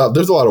hog, there's a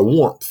lot of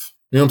warmth.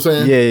 You know what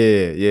I'm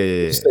saying?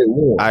 Yeah. Stay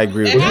warm. I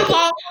agree with that. that. How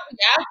long was he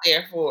out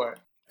there for?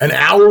 An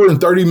hour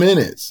and 30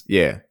 minutes.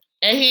 Yeah.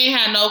 And he ain't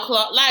had no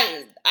clothes.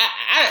 Like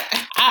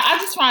I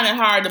just find it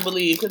hard to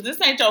believe because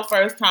this ain't your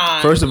first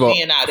time. First of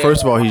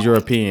all, he's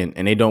European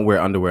and they don't wear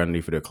underwear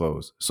underneath of their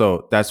clothes.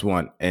 So that's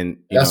one. And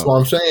that's what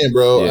I'm saying,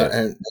 bro. Yeah.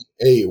 And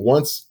hey,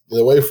 once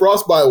the way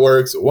frostbite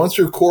works, once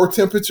your core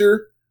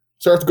temperature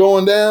starts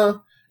going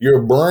down,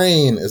 your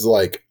brain is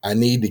like, I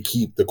need to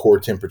keep the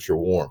core temperature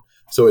warm.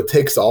 So it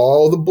takes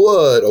all the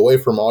blood away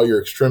from all your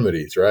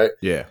extremities, right?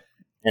 Yeah.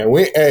 And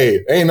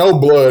ain't no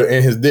blood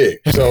in his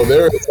dick. So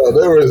there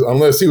was,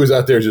 unless he was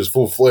out there just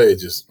full fledged,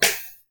 just,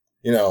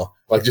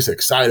 like just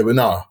excited. But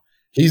no,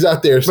 he's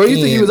out there skiing. Bro,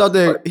 you think he was out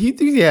there? He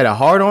think he had a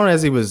hard on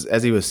as he was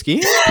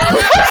skiing?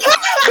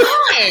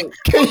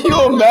 Can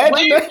you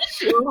imagine that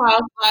shit?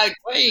 Like,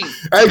 wait.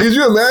 Hey, could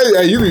you imagine?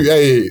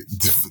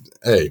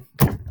 Hey,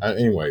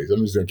 anyways, I'm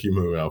just gonna keep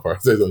moving on before I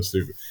say something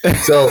stupid.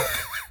 So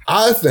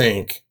I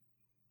think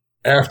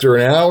after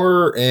an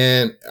hour,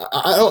 and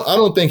I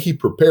don't think he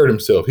prepared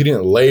himself. He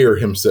didn't layer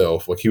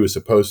himself like he was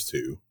supposed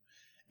to,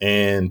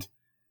 and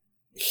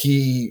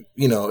he,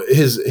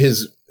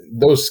 his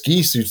those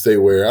ski suits they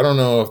wear. I don't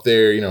know if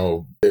they're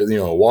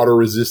water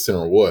resistant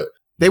or what.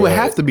 They would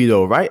have to be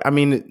though, right? I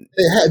mean,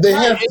 they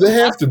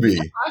have to be.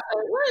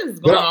 What is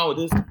going on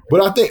with this?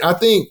 But I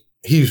think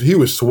he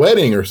was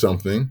sweating or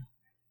something,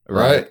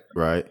 right?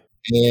 Right.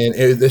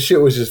 And the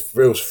shit was it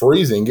was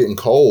freezing, getting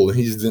cold.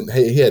 He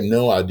had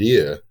no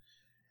idea.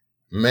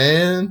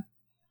 Man,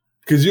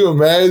 could you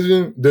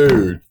imagine,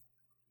 dude?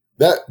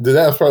 That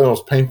was probably the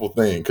most painful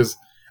thing. Because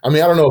I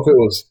mean, I don't know if it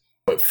was,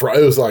 but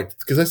it was like,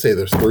 because they say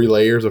there's 3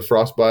 layers of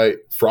frostbite,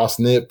 frost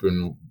nip,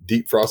 and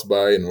deep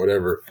frostbite, and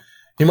whatever.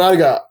 He might have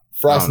got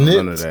frost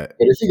nip, but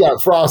if he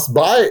got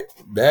frostbite,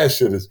 that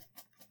shit is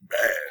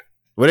bad.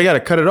 Well, they got to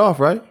cut it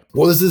off, right?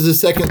 Well, this is the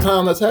second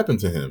time that's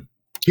happened to him.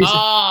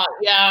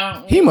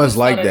 Yeah. He must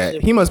like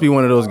that. He must be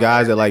one of those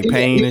guys that like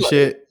pain and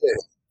shit.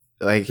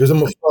 Like, I'm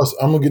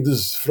gonna get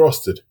this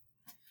frosted.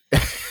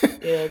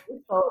 Yeah, just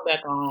throw it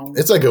back on.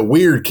 It's like a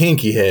weird kink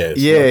he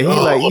has. Yeah,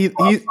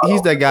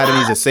 he's that guy that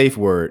needs a safe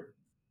word.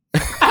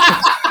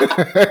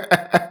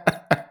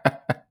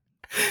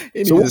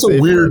 So what's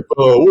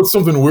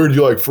something weird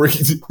you like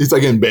freaky? He's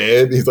like in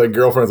bed. He's like,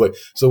 girlfriend's like,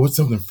 so what's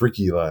something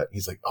freaky you like?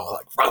 He's like, oh, I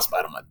like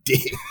frostbite on my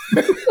dick.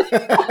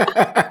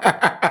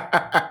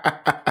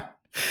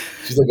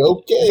 She's like,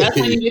 okay. That's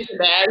when you get your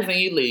bags and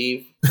you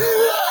leave.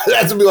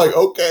 That's to be like,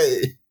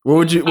 okay. What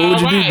would you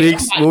do,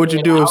 Biggs? What would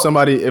you do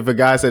if a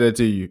guy said that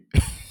to you?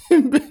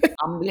 I'm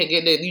gonna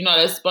get that,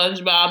 that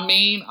SpongeBob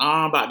meme.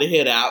 I'm about to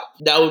head out.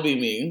 That would be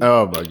me.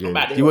 Oh my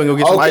god! You wouldn't go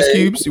get some ice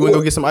cubes? You wouldn't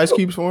go get some ice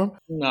cubes for him?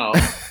 No.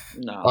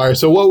 All right.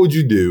 So what would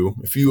you do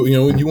if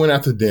when you went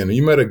out to dinner?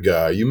 You met a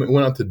guy. You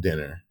went out to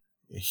dinner.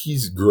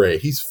 He's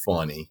great. He's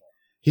funny.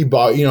 He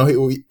bought. He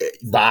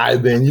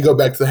vibing. You go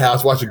back to the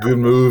house, watch a good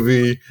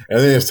movie, and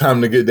then it's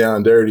time to get down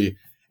and dirty.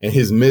 And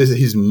he's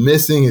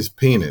missing his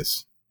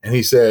penis. And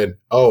he said,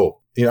 "Oh,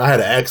 I had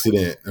an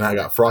accident and I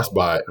got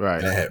frostbite.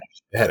 Right. And I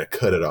had to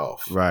cut it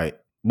off. Right.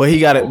 But he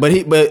got it. But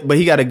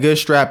he got a good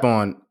strap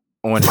on it.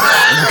 He ain't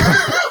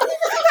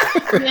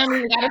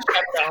even got a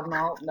strap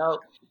on. No.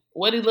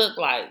 What he look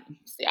like?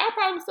 See, I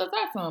probably still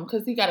talk to him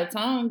because he got a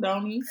tongue,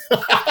 don't he?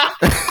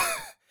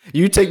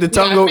 You take the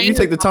tongue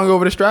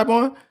over the strap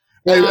on?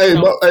 Hey,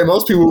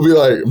 most people will be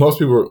like,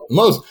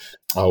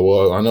 oh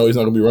well, I know he's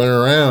not gonna be running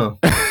around.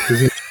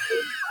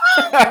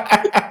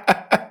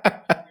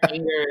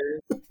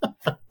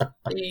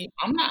 See,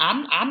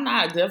 I'm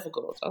not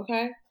difficult,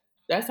 okay?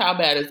 That's how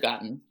bad it's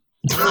gotten.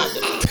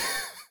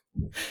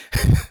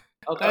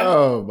 Okay.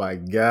 Oh my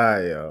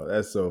god, yo,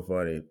 that's so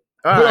funny.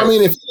 I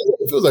mean, if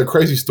it feels like a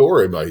crazy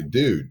story, I'm like,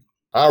 dude,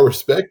 I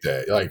respect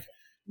that. Like,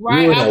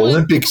 you're an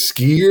Olympic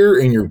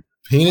skier and your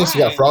penis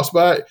got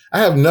frostbite. I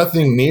have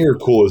nothing near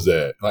cool as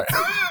that. Like,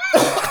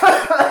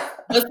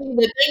 but see,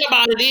 the thing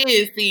about it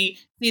is, see,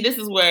 this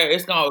is where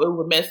it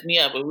would mess me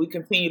up if we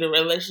continue the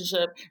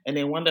relationship and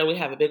then one day we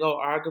have a big old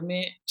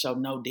argument. Show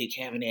no dick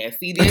having ass.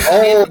 See this?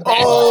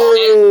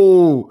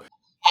 Oh.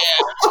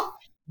 Yeah.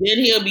 Then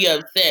he'll be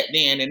upset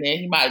then, and then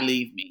he might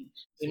leave me.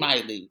 He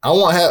might leave. I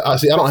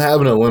don't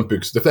have an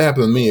Olympics. If that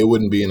happened to me, it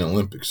wouldn't be an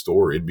Olympic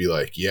story. It'd be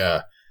like,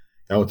 yeah,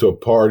 I went to a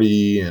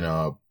party and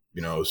it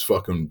was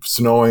fucking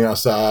snowing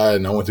outside,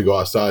 and I went to go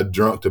outside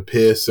drunk to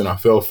piss, and I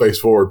fell face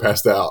forward,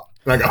 passed out,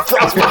 and I got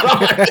frostbite.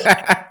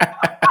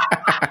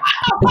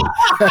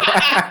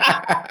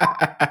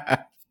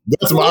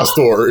 That's my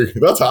story.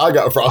 That's how I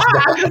got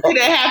frostbite. I can see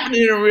that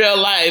happening in real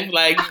life,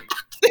 like.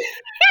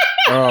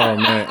 Oh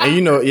man,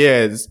 and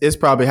it's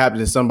probably happened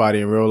to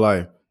somebody in real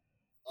life.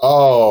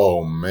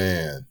 Oh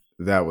man,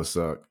 that would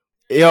suck.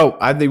 Yo,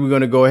 I think we're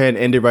gonna go ahead and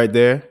end it right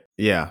there.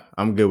 Yeah,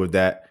 I'm good with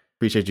that.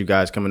 Appreciate you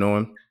guys coming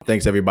on.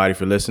 Thanks everybody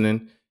for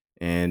listening,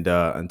 and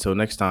until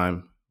next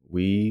time,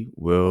 we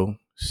will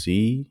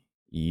see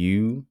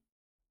you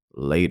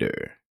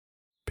later.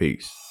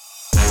 Peace.